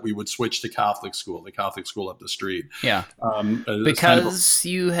schoolyard that we would switch to Catholic school, the Catholic school up the street. Yeah. Because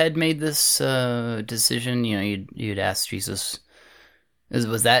you had made this decision, you'd asked Jesus.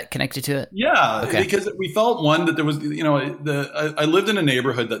 Was that connected to it? Yeah, okay. Because we felt that there was, I lived in a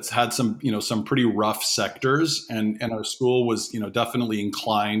neighborhood that's had some pretty rough sectors, and our school was, definitely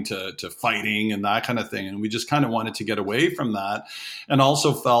inclined to fighting and that kind of thing. And we just kind of wanted to get away from that, and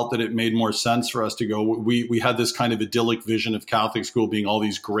also felt that it made more sense for us to go. We had this kind of idyllic vision of Catholic school being all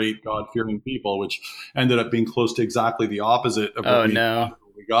these great God-fearing people, which ended up being close to exactly the opposite of what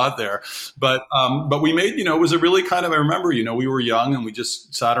we got there. But we made, it was a really kind of, I remember, we were young, and we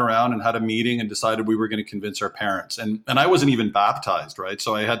just sat around and had a meeting and decided we were going to convince our parents. And I wasn't even baptized, right?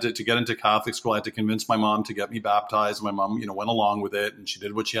 So I had to get into Catholic school. I had to convince my mom to get me baptized. My mom, went along with it, and she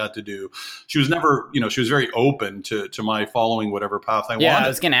did what she had to do. She was never, she was very open to my following whatever path I wanted. Yeah, I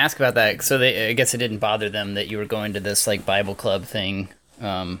was going to ask about that. So I guess it didn't bother them that you were going to this like Bible club thing.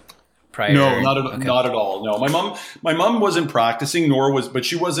 Prior? No, not at all. No, my mom wasn't practicing, but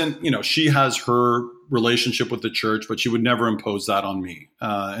she wasn't, she has her relationship with the church, but she would never impose that on me.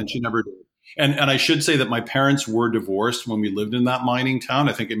 And she never did. And I should say that my parents were divorced when we lived in that mining town.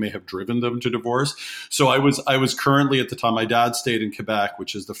 I think it may have driven them to divorce. So I was currently at the time, my dad stayed in Quebec,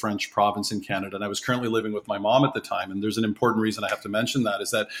 which is the French province in Canada. And I was currently living with my mom at the time. And there's an important reason I have to mention that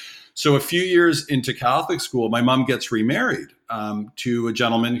is that, so a few years into Catholic school, my mom gets remarried to a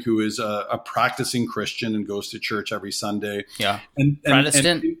gentleman who is a practicing Christian and goes to church every Sunday. Yeah.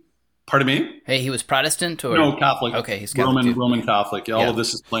 Protestant? Pardon me? Hey, he was Protestant or no, Catholic? Okay, he's Catholic. Roman Catholic. All of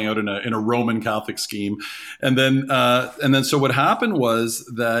this is playing out in a Roman Catholic scheme, and then so what happened was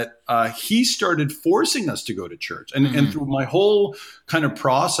that he started forcing us to go to church, and through my whole kind of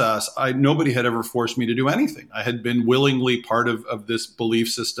process, nobody had ever forced me to do anything. I had been willingly part of this belief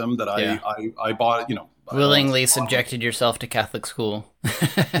system that I bought. Willingly subjected yourself to Catholic school.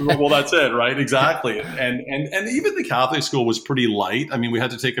 Well, that's it, right? Exactly. And even the Catholic school was pretty light. I mean, we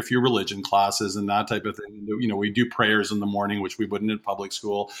had to take a few religion classes and that type of thing. We do prayers in the morning, which we wouldn't in public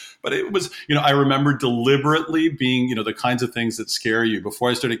school. But it was, I remember deliberately being, the kinds of things that scare you. Before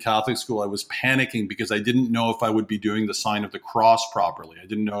I started Catholic school, I was panicking because I didn't know if I would be doing the sign of the cross properly. I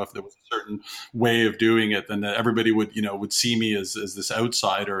didn't know if there was a certain way of doing it, and that everybody would see me as this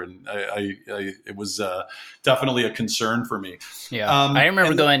outsider. And it was definitely a concern for me. Yeah. I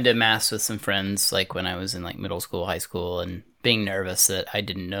remember going to mass with some friends, like when I was in like middle school, high school, and being nervous that I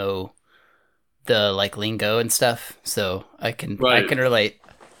didn't know the like lingo and stuff. So I can relate.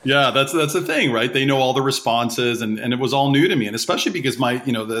 Yeah, that's the thing, right? They know all the responses, and it was all new to me, and especially because my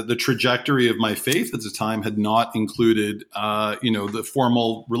the trajectory of my faith at the time had not included the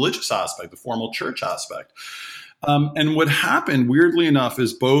formal religious aspect, the formal church aspect. And what happened, weirdly enough,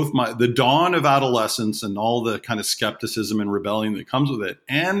 is both the dawn of adolescence and all the kind of skepticism and rebellion that comes with it,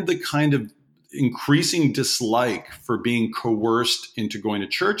 and the kind of increasing dislike for being coerced into going to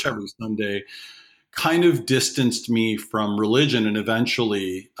church every Sunday kind of distanced me from religion and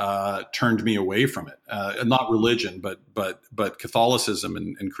eventually turned me away from it. Not religion, but Catholicism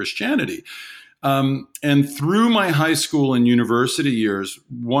and Christianity. And through my high school and university years,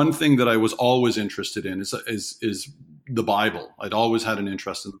 one thing that I was always interested in is the Bible. I'd always had an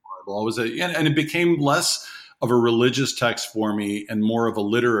interest in the Bible, and it became less of a religious text for me and more of a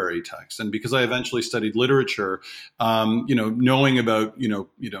literary text. And because I eventually studied literature, knowing about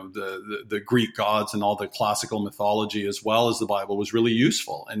the Greek gods and all the classical mythology as well as the Bible was really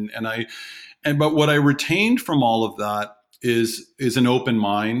useful. But what I retained from all of that is an open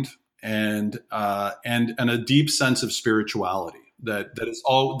mind and a deep sense of spirituality that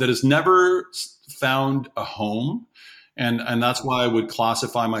has never found a home, and that's why I would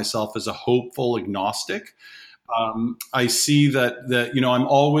classify myself as a hopeful agnostic. I see that I'm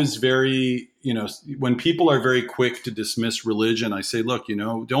always very, when people are very quick to dismiss religion, I say, look,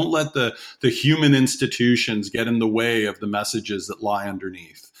 don't let the human institutions get in the way of the messages that lie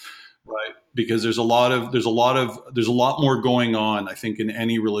underneath. Right. Because there's a lot more going on, I think, in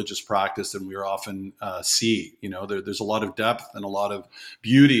any religious practice than we often see. There's a lot of depth and a lot of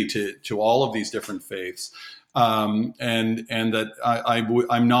beauty to all of these different faiths. And that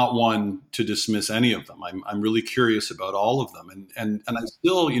I'm not one to dismiss any of them. I'm really curious about all of them. And I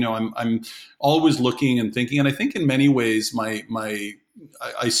still, I'm always looking and thinking, and I think in many ways,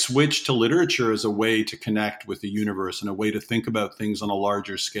 I switched to literature as a way to connect with the universe and a way to think about things on a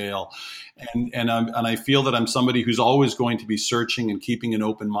larger scale. And I feel that I'm somebody who's always going to be searching and keeping an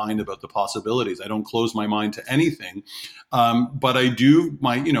open mind about the possibilities. I don't close my mind to anything. But I do,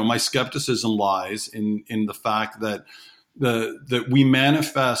 my skepticism lies in the fact that that we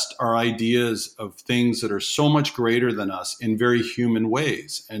manifest our ideas of things that are so much greater than us in very human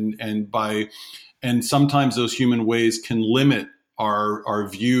ways. And sometimes those human ways can limit our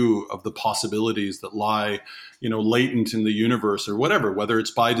view of the possibilities that lie, latent in the universe or whatever, whether it's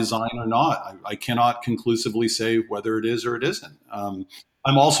by design or not. I cannot conclusively say whether it is or it isn't.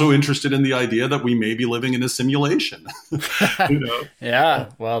 I'm also interested in the idea that we may be living in a simulation. Yeah,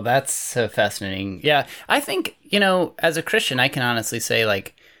 well, that's so fascinating. Yeah, I think, as a Christian, I can honestly say,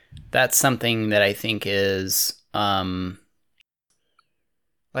 like, that's something that I think is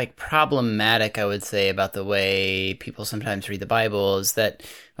like problematic, I would say, about the way people sometimes read the Bible is that,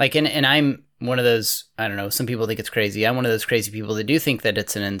 like, and I'm one of those, I don't know, some people think it's crazy. I'm one of those crazy people that do think that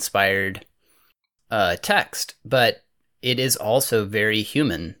it's an inspired text, but it is also very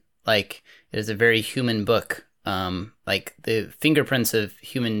human. Like, it is a very human book. Like, the fingerprints of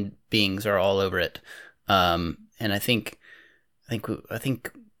human beings are all over it. And I think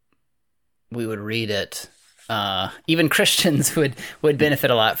we would read it even Christians would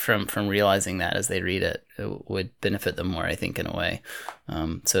benefit a lot from realizing that as they read it. It would benefit them more, I think, in a way.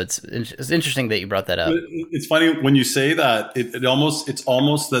 So it's interesting that you brought that up. It's funny when you say that. It's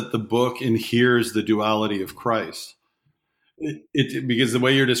almost that the book inheres the duality of Christ. Because the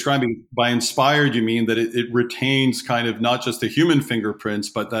way you're describing, by inspired, you mean that it retains kind of not just the human fingerprints,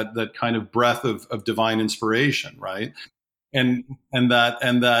 but that kind of breath of divine inspiration, right? It's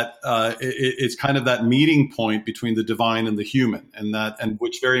kind of that meeting point between the divine and the human, and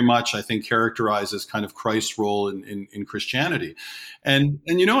which very much I think characterizes kind of Christ's role in Christianity. And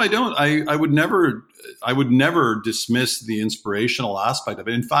I would never dismiss the inspirational aspect of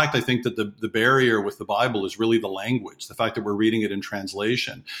it. In fact, I think that the barrier with the Bible is really the language, the fact that we're reading it in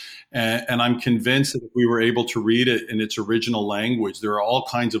translation. And I'm convinced that if we were able to read it in its original language, there are all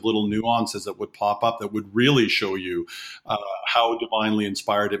kinds of little nuances that would pop up that would really show you how divinely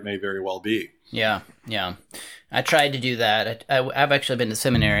inspired it may very well be. Yeah. I tried to do that. I've actually been to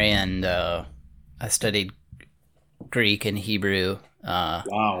seminary, and I studied Greek and Hebrew.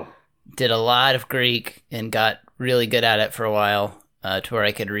 Wow. Did a lot of Greek and got really good at it for a while, to where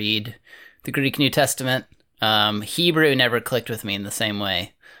I could read the Greek New Testament. Hebrew never clicked with me in the same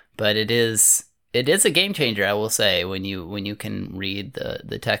way, but it is a game changer, I will say. When you can read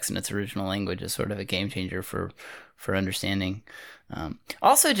the text in its original language, is sort of a game changer for understanding.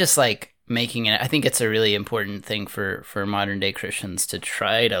 Also, just like making it, I think it's a really important thing for modern day Christians to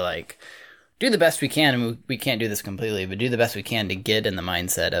try to like do the best we can. I mean, we can't do this completely, but do the best we can to get in the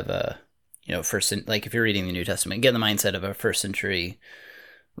mindset of a, like if you're reading the New Testament, get in the mindset of a first century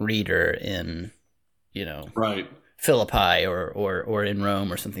reader in, right, Philippi or in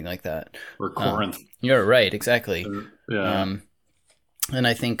Rome or something like that, or Corinth. You're right, exactly. Yeah. And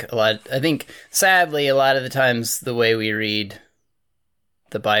I think sadly, a lot of the times the way we read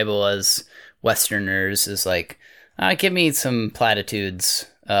the Bible as Westerners is like, give me some platitudes.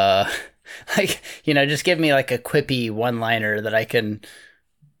 Just give me like a quippy one-liner that I can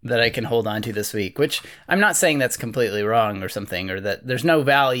hold on to this week, which I'm not saying that's completely wrong or something, or that there's no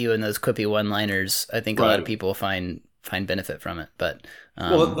value in those quippy one-liners. I think a lot of people find benefit from it, but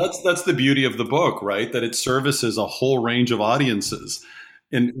well, that's the beauty of the book, right? That it services a whole range of audiences.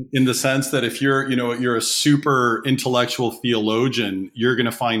 In the sense that if you're a super intellectual theologian, you're going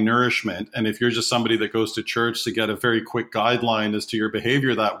to find nourishment. And if you're just somebody that goes to church to get a very quick guideline as to your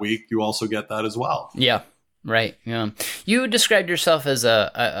behavior that week, you also get that as well. Yeah. Right. Yeah. You described yourself as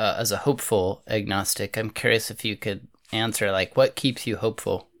a hopeful agnostic. I'm curious if you could answer, like, what keeps you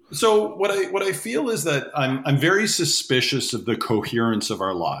hopeful? So what I feel is that I'm very suspicious of the coherence of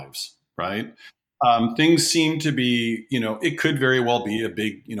our lives, right? Things seem to be, it could very well be a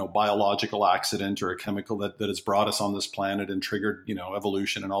big, biological accident or a chemical that has brought us on this planet and triggered,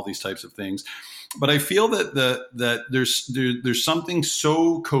 evolution and all these types of things. But I feel that there's something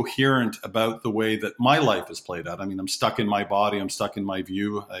so coherent about the way that my life is played out. I mean, I'm stuck in my body. I'm stuck in my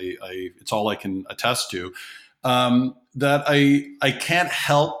view. It's all I can attest to. That I can't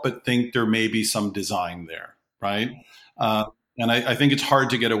help but think there may be some design there, right? And I think it's hard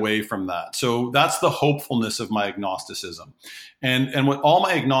to get away from that. So that's the hopefulness of my agnosticism. And what all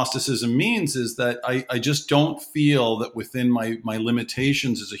my agnosticism means is that I just don't feel that within my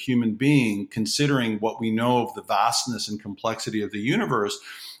limitations as a human being, considering what we know of the vastness and complexity of the universe,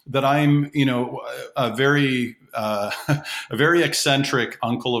 that I'm, a very eccentric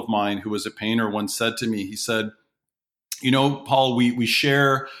uncle of mine who was a painter once said to me, he said, Paul, we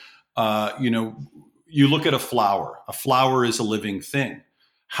share, you look at a flower. A flower is a living thing.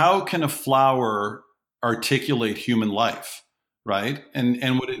 How can a flower articulate human life, right?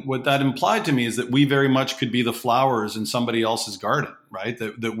 And what that implied to me is that we very much could be the flowers in somebody else's garden, right?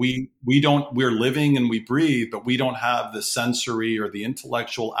 That we're living and we breathe, but we don't have the sensory or the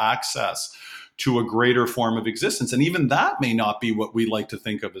intellectual access to a greater form of existence. And even that may not be what we like to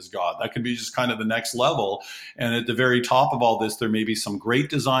think of as God. That could be just kind of the next level. And at the very top of all this, there may be some great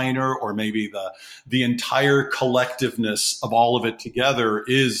designer, or maybe the entire collectiveness of all of it together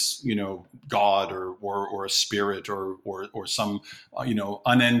is, God or a spirit or some,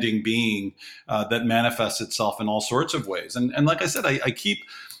 unending being that manifests itself in all sorts of ways. And like I said, I keep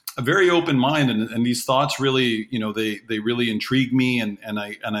a very open mind, and these thoughts really, they really intrigue me, and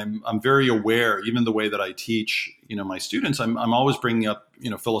I'm very aware, even the way that I teach, my students, I'm always bringing up,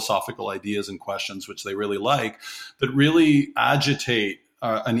 philosophical ideas and questions, which they really like, that really agitate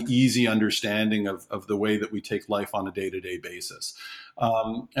an easy understanding of the way that we take life on a day-to-day basis.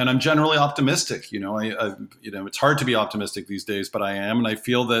 And I'm generally optimistic. It's hard to be optimistic these days, but I am, and I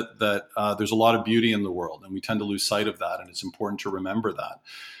feel that there's a lot of beauty in the world, and we tend to lose sight of that, and it's important to remember that.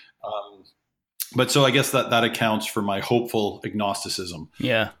 but so I guess that accounts for my hopeful agnosticism.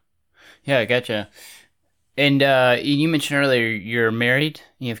 Yeah. Yeah, I gotcha. And you mentioned earlier you're married,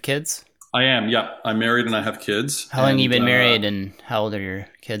 you have kids? I am, yeah. I'm married and I have kids. How long have you been married, and how old are your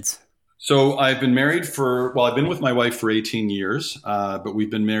kids? So I've been married I've been with my wife for 18 years, but we've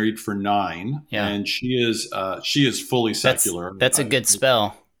been married for 9. Yeah. And she is fully secular. That's a good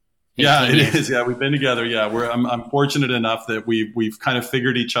spell. Yeah, it is. Yeah, we've been together. Yeah, I'm fortunate enough that we've kind of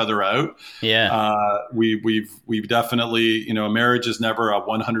figured each other out. Yeah. We've definitely, a marriage is never a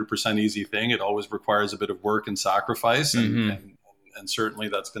 100% easy thing. It always requires a bit of work and sacrifice, and certainly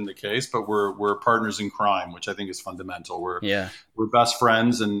that's been the case. But we're partners in crime, which I think is fundamental. We're best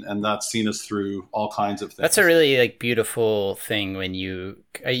friends, and that's seen us through all kinds of things. That's a really beautiful thing when you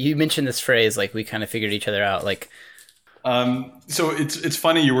mentioned this phrase, we kind of figured each other out, So it's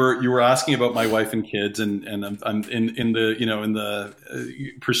funny you were asking about my wife and kids, and I'm in the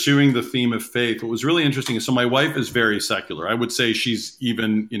pursuing the theme of faith. What was really interesting is, so my wife is very secular. I would say she's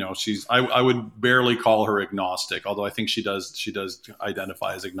even, I would barely call her agnostic, although I think she does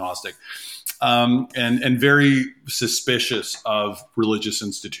identify as agnostic, and very suspicious of religious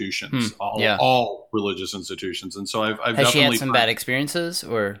institutions, all religious institutions. And so I've Has definitely she had some bad experiences,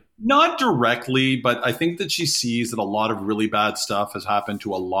 or? Not directly, but I think that she sees that a lot of really bad stuff has happened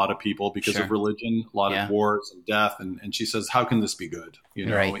to a lot of people because of religion, a lot of wars and death. And she says, how can this be good?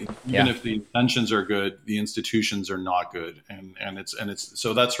 Right. Even if the intentions are good, the institutions are not good. And it's,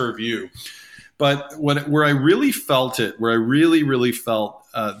 so that's her view. But where I really felt it, where I really felt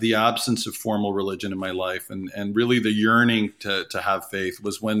the absence of formal religion in my life, and really the yearning to have faith,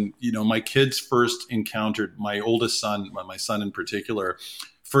 was when, my kids first encountered, my oldest son, my son in particular,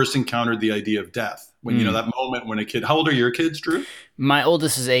 first encountered the idea of death. When, that moment when a kid, how old are your kids, Drew? My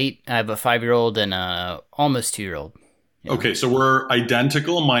oldest is 8. I have a 5-year-old and a almost 2-year-old. Okay, so we're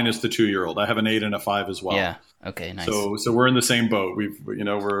identical minus the 2-year-old. I have an 8 and a 5 as well. Yeah. Okay. Nice. So we're in the same boat.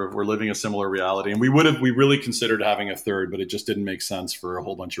 We're living a similar reality, and we really considered having a third, but it just didn't make sense for a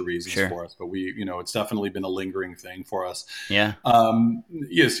whole bunch of reasons for us. But it's definitely been a lingering thing for us. Yeah.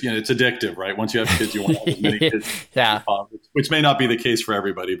 Yes. It's addictive, right? Once you have kids, you want to have as many kids. Yeah. Which may not be the case for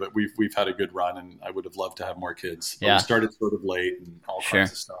everybody, but we've had a good run, and I would have loved to have more kids. But we started sort of late and all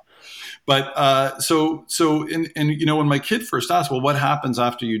kinds of stuff. But so when my kid first asked, well, what happens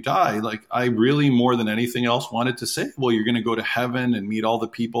after you die? I really, more than anything else, wanted to say, well, you're going to go to heaven and meet all the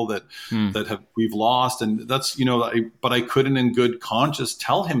people that we've lost, and that's but I couldn't in good conscience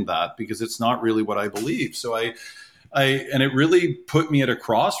tell him that, because it's not really what I believe. So and it really put me at a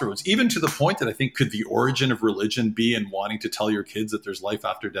crossroads, even to the point that I think, could the origin of religion be in wanting to tell your kids that there's life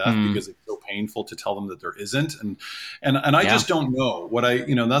after death, because it's so painful to tell them that there isn't? And I just don't know what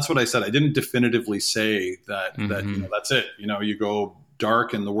that's what I said. I didn't definitively say that that's it. You go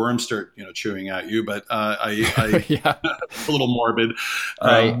dark and the worms start chewing at you, but I a little morbid,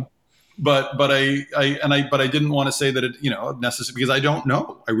 right. But I didn't want to say that it necessarily, because I don't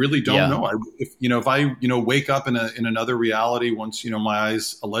know. I really don't know. If I wake up in another reality once my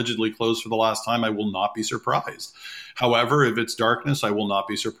eyes allegedly closed for the last time, I will not be surprised. However, if it's darkness, I will not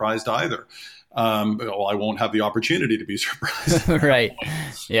be surprised either. I won't have the opportunity to be surprised. Right.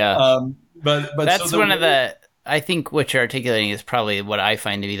 Yeah. But that's one of the, I think what you're articulating is probably what I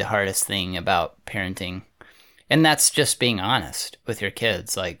find to be the hardest thing about parenting. And that's just being honest with your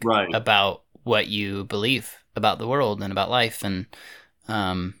kids, about what you believe about the world and about life. And,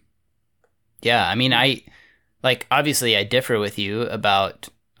 obviously I differ with you about,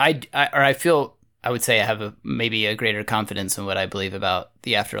 I feel, I would say I have maybe a greater confidence in what I believe about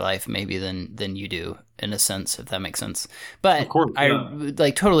the afterlife maybe than you do, in a sense, if that makes sense. But of course,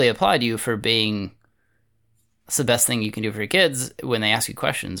 I totally applaud you for being, it's the best thing you can do for your kids when they ask you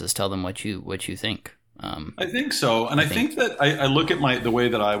questions, is tell them what you think. I think so. And I think that I look at the way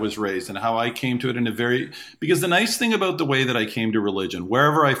that I was raised and how I came to it because the nice thing about the way that I came to religion,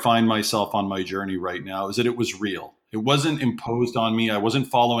 wherever I find myself on my journey right now, is that it was real. It wasn't imposed on me. I wasn't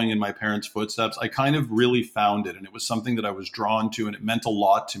following in my parents' footsteps. I kind of really found it, and it was something that I was drawn to, and it meant a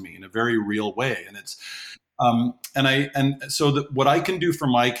lot to me in a very real way. And it's, so what I can do for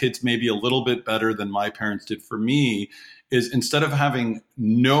my kids maybe a little bit better than my parents did for me is, instead of having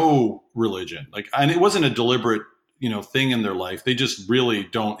no religion, and it wasn't a deliberate, thing in their life, they just really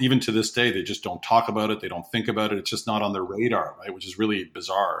don't, even to this day, they just don't talk about it. They don't think about it. It's just not on their radar, right? Which is really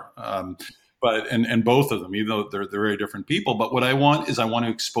bizarre. and both of them, even though they're very different people. But what I want to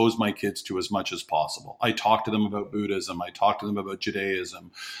expose my kids to as much as possible. I talk to them about Buddhism. I talk to them about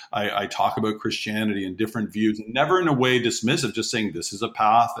Judaism. I talk about Christianity and different views, and never in a way dismissive, just saying this is a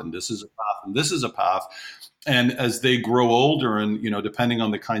path and this is a path and this is a path. And as they grow older, and depending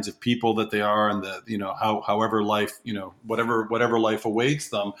on the kinds of people that they are, and however life, whatever life awaits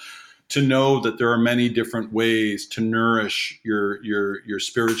them, to know that there are many different ways to nourish your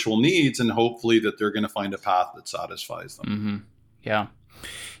spiritual needs, and hopefully that they're going to find a path that satisfies them. Mm-hmm.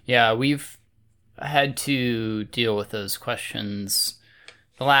 Yeah. We've had to deal with those questions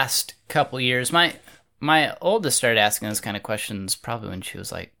the last couple of years. My oldest started asking those kind of questions probably when she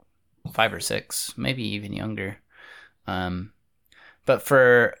was like 5 or 6, maybe even younger. But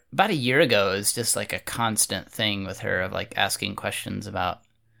for about a year ago, it was just like a constant thing with her of like asking questions about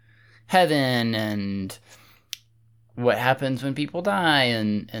heaven and what happens when people die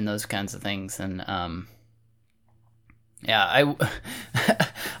and those kinds of things. And I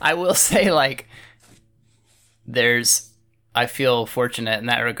will say, like, I feel fortunate in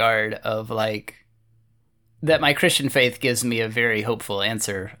that regard of like that my Christian faith gives me a very hopeful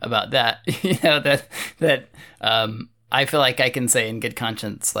answer about that. that I feel like I can say in good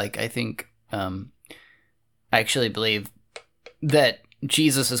conscience, like, I think I actually believe that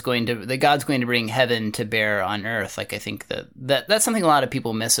God's going to bring heaven to bear on earth. Like, I think that's something a lot of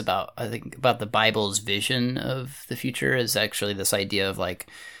people miss about the Bible's vision of the future, is actually this idea of like,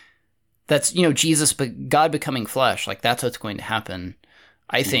 that's, Jesus, but God becoming flesh. Like, that's what's going to happen.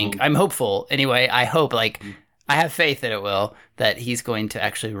 I think I'm hopeful. Anyway, I hope, like, I have faith that it will, that he's going to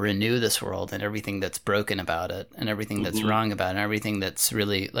actually renew this world, and everything that's broken about it, and everything that's wrong about it, and everything that's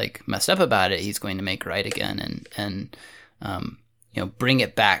really like messed up about it, he's going to make right again, and bring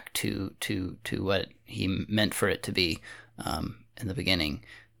it back to what he meant for it to be in the beginning.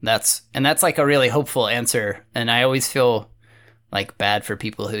 That's like a really hopeful answer. And I always feel like bad for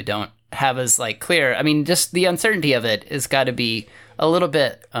people who don't have as like clear. I mean, just the uncertainty of it has got to be a little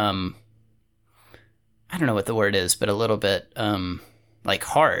bit, I don't know what the word is, but a little bit like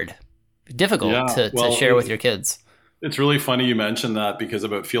difficult to share with your kids. It's really funny you mentioned that, because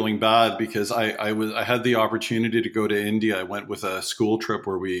about feeling bad, because I had the opportunity to go to India. I went with a school trip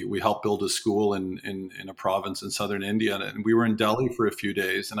where we helped build a school in a province in southern India, and we were in Delhi for a few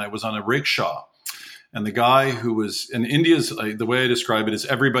days, and I was on a rickshaw. And the guy who was in India's, the way I describe it is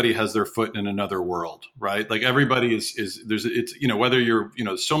everybody has their foot in another world, right? Like everybody whether you're,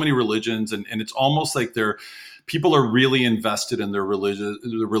 so many religions, and it's almost like people are really invested in their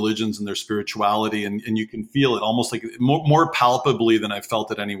religions and their spirituality. And you can feel it almost like more palpably than I've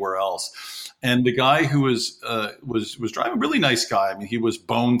felt it anywhere else. And the guy who was driving, a really nice guy. I mean, he was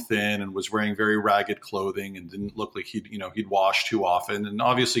bone thin and was wearing very ragged clothing and didn't look like he'd washed too often, and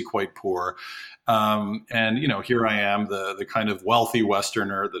obviously quite poor. And here I am, the kind of wealthy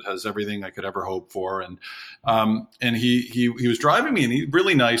Westerner that has everything I could ever hope for. And he was driving me, and he's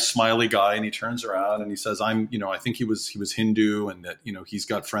really nice, smiley guy. And he turns around and he says, I think he was Hindu, and that, he's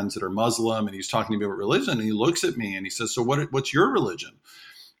got friends that are Muslim, and he's talking to me about religion. And he looks at me and he says, so what's your religion?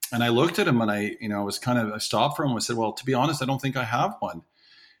 And I looked at him, and I stopped for him. I said, well, to be honest, I don't think I have one.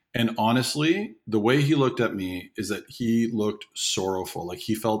 And honestly, the way he looked at me is that he looked sorrowful. Like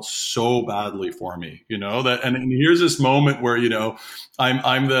he felt so badly for me, and here's this moment where,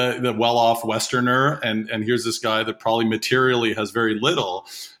 I'm the well-off Westerner, and here's this guy that probably materially has very little,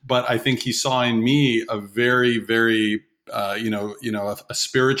 but I think he saw in me a very, very, a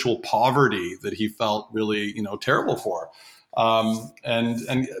spiritual poverty that he felt really, terrible for. But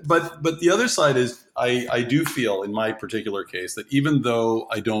the other side is I do feel in my particular case that even though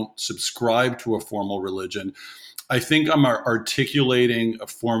I don't subscribe to a formal religion, I think I'm articulating a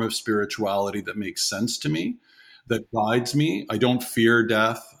form of spirituality that makes sense to me, that guides me. I don't fear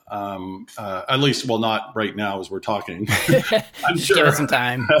death. At least, well, not right now as we're talking. I'm sure, give it some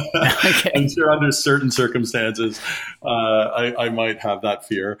time. Okay. I'm sure under certain circumstances, I might have that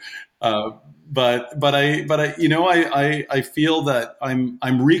fear. But I feel that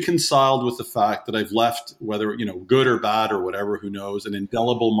I'm reconciled with the fact that I've left, whether, good or bad or whatever, who knows, an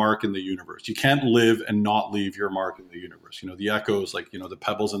indelible mark in the universe. You can't live and not leave your mark in the universe. The echoes, like, the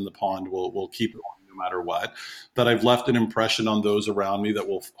pebbles in the pond will keep going no matter what. That I've left an impression on those around me that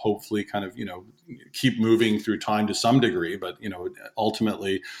will hopefully kind of, keep moving through time to some degree. But,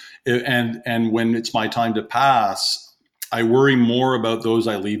 ultimately, and when it's my time to pass, I worry more about those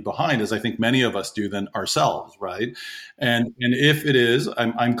I leave behind, as I think many of us do, than ourselves, right? And if it is,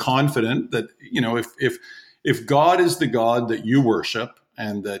 I'm confident that, if God is the God that you worship,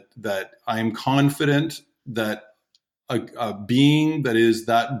 and that I'm confident that a being that is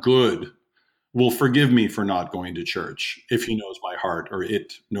that good will forgive me for not going to church if he knows my heart, or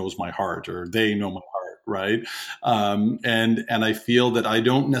it knows my heart, or they know my heart, right? And I feel that I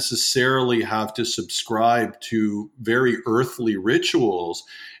don't necessarily have to subscribe to very earthly rituals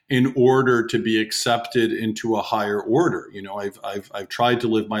in order to be accepted into a higher order. You know, I've tried to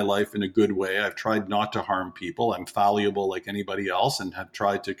live my life in a good way. I've tried not to harm people. I'm fallible like anybody else, and have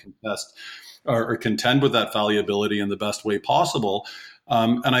tried to contest or contend with that fallibility in the best way possible.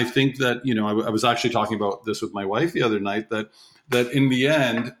 And I think that, you know, I was actually talking about this with my wife the other night, that in the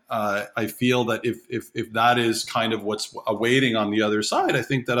end, I feel that if that is kind of what's awaiting on the other side, I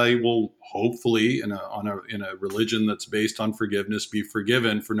think that I will hopefully, in a religion that's based on forgiveness, be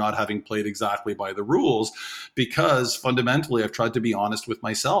forgiven for not having played exactly by the rules, because fundamentally I've tried to be honest with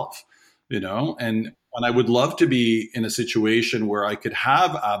myself, you know, and I would love to be in a situation where I could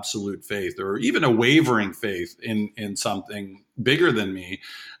have absolute faith, or even a wavering faith in something bigger than me,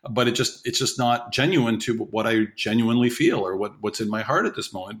 but it's just not genuine to what I genuinely feel, or what's in my heart at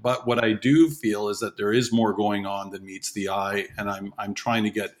this moment. But what I do feel is that there is more going on than meets the eye, and I'm trying to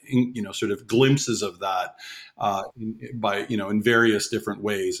get sort of glimpses of that in various different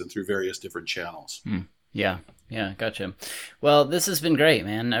ways and through various different channels. Yeah, gotcha. Well, this has been great,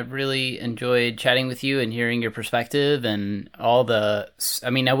 man. I've really enjoyed chatting with you and hearing your perspective and all the. I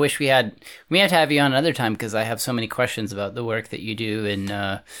mean, I wish we had to have you on another time, because I have so many questions about the work that you do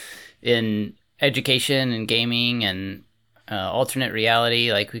in education and gaming and alternate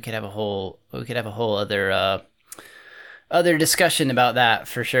reality. Like we could have a whole other discussion about that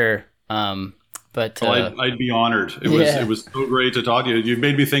for sure. But I'd be honored. It was so great to talk to you. You've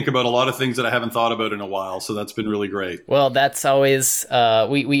made me think about a lot of things that I haven't thought about in a while. So that's been really great. Well, that's always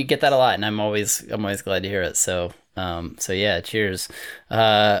we get that a lot, and I'm always glad to hear it. So yeah, cheers.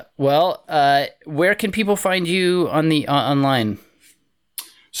 Where can people find you on the online?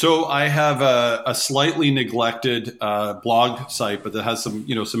 So I have a slightly neglected blog site, but that has some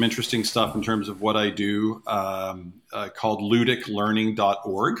interesting stuff in terms of what I do, called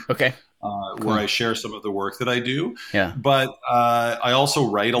ludiclearning.org. Okay. Cool. Where I share some of the work that I do. Yeah. But I also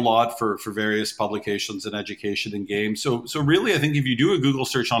write a lot for various publications in education and games. So really, I think if you do a Google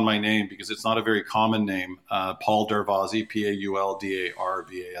search on my name, because it's not a very common name, Paul Darvasi,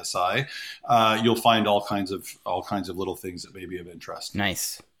 PaulDarvasi, you'll find all kinds of little things that may be of interest.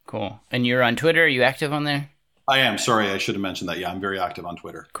 Nice. Cool. And you're on Twitter? Are you active on there? I am. Sorry, I should have mentioned that. Yeah, I'm very active on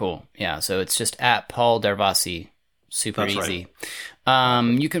Twitter. Cool. Yeah. So it's just at Paul Darvasi. Super That's easy.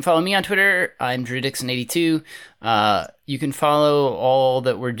 Right. You can follow me on Twitter. I'm DrewDixon82. You can follow all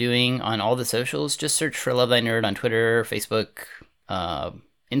that we're doing on all the socials. Just search for Love Thy Nerd on Twitter, Facebook,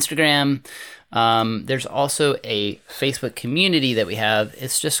 Instagram. There's also a Facebook community that we have.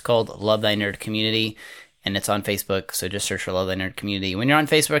 It's just called Love Thy Nerd Community, and it's on Facebook. So just search for Love Thy Nerd Community. When you're on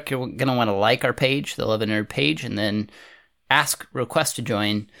Facebook, you're going to want to like our page, the Love Thy Nerd page, and then request to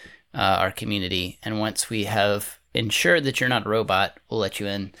join our community. And once we have ensure that you're not a robot, we'll let you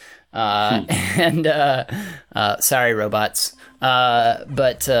in. And sorry, robots. Yeah,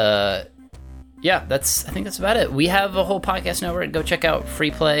 I think that's about it. We have a whole podcast network. Go check out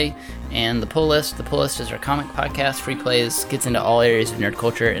Free Play and The Pull List. The Pull List is our comic podcast. Free Play gets into all areas of nerd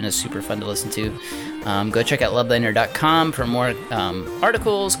culture and is super fun to listen to. Go check out lovethynerd.com for more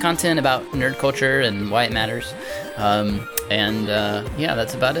articles, content about nerd culture and why it matters. Yeah,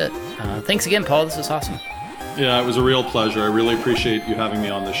 that's about it. Thanks again, Paul. This was awesome. Yeah, it was a real pleasure. I really appreciate you having me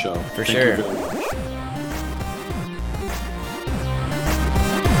on the show. For sure. Thank you very much.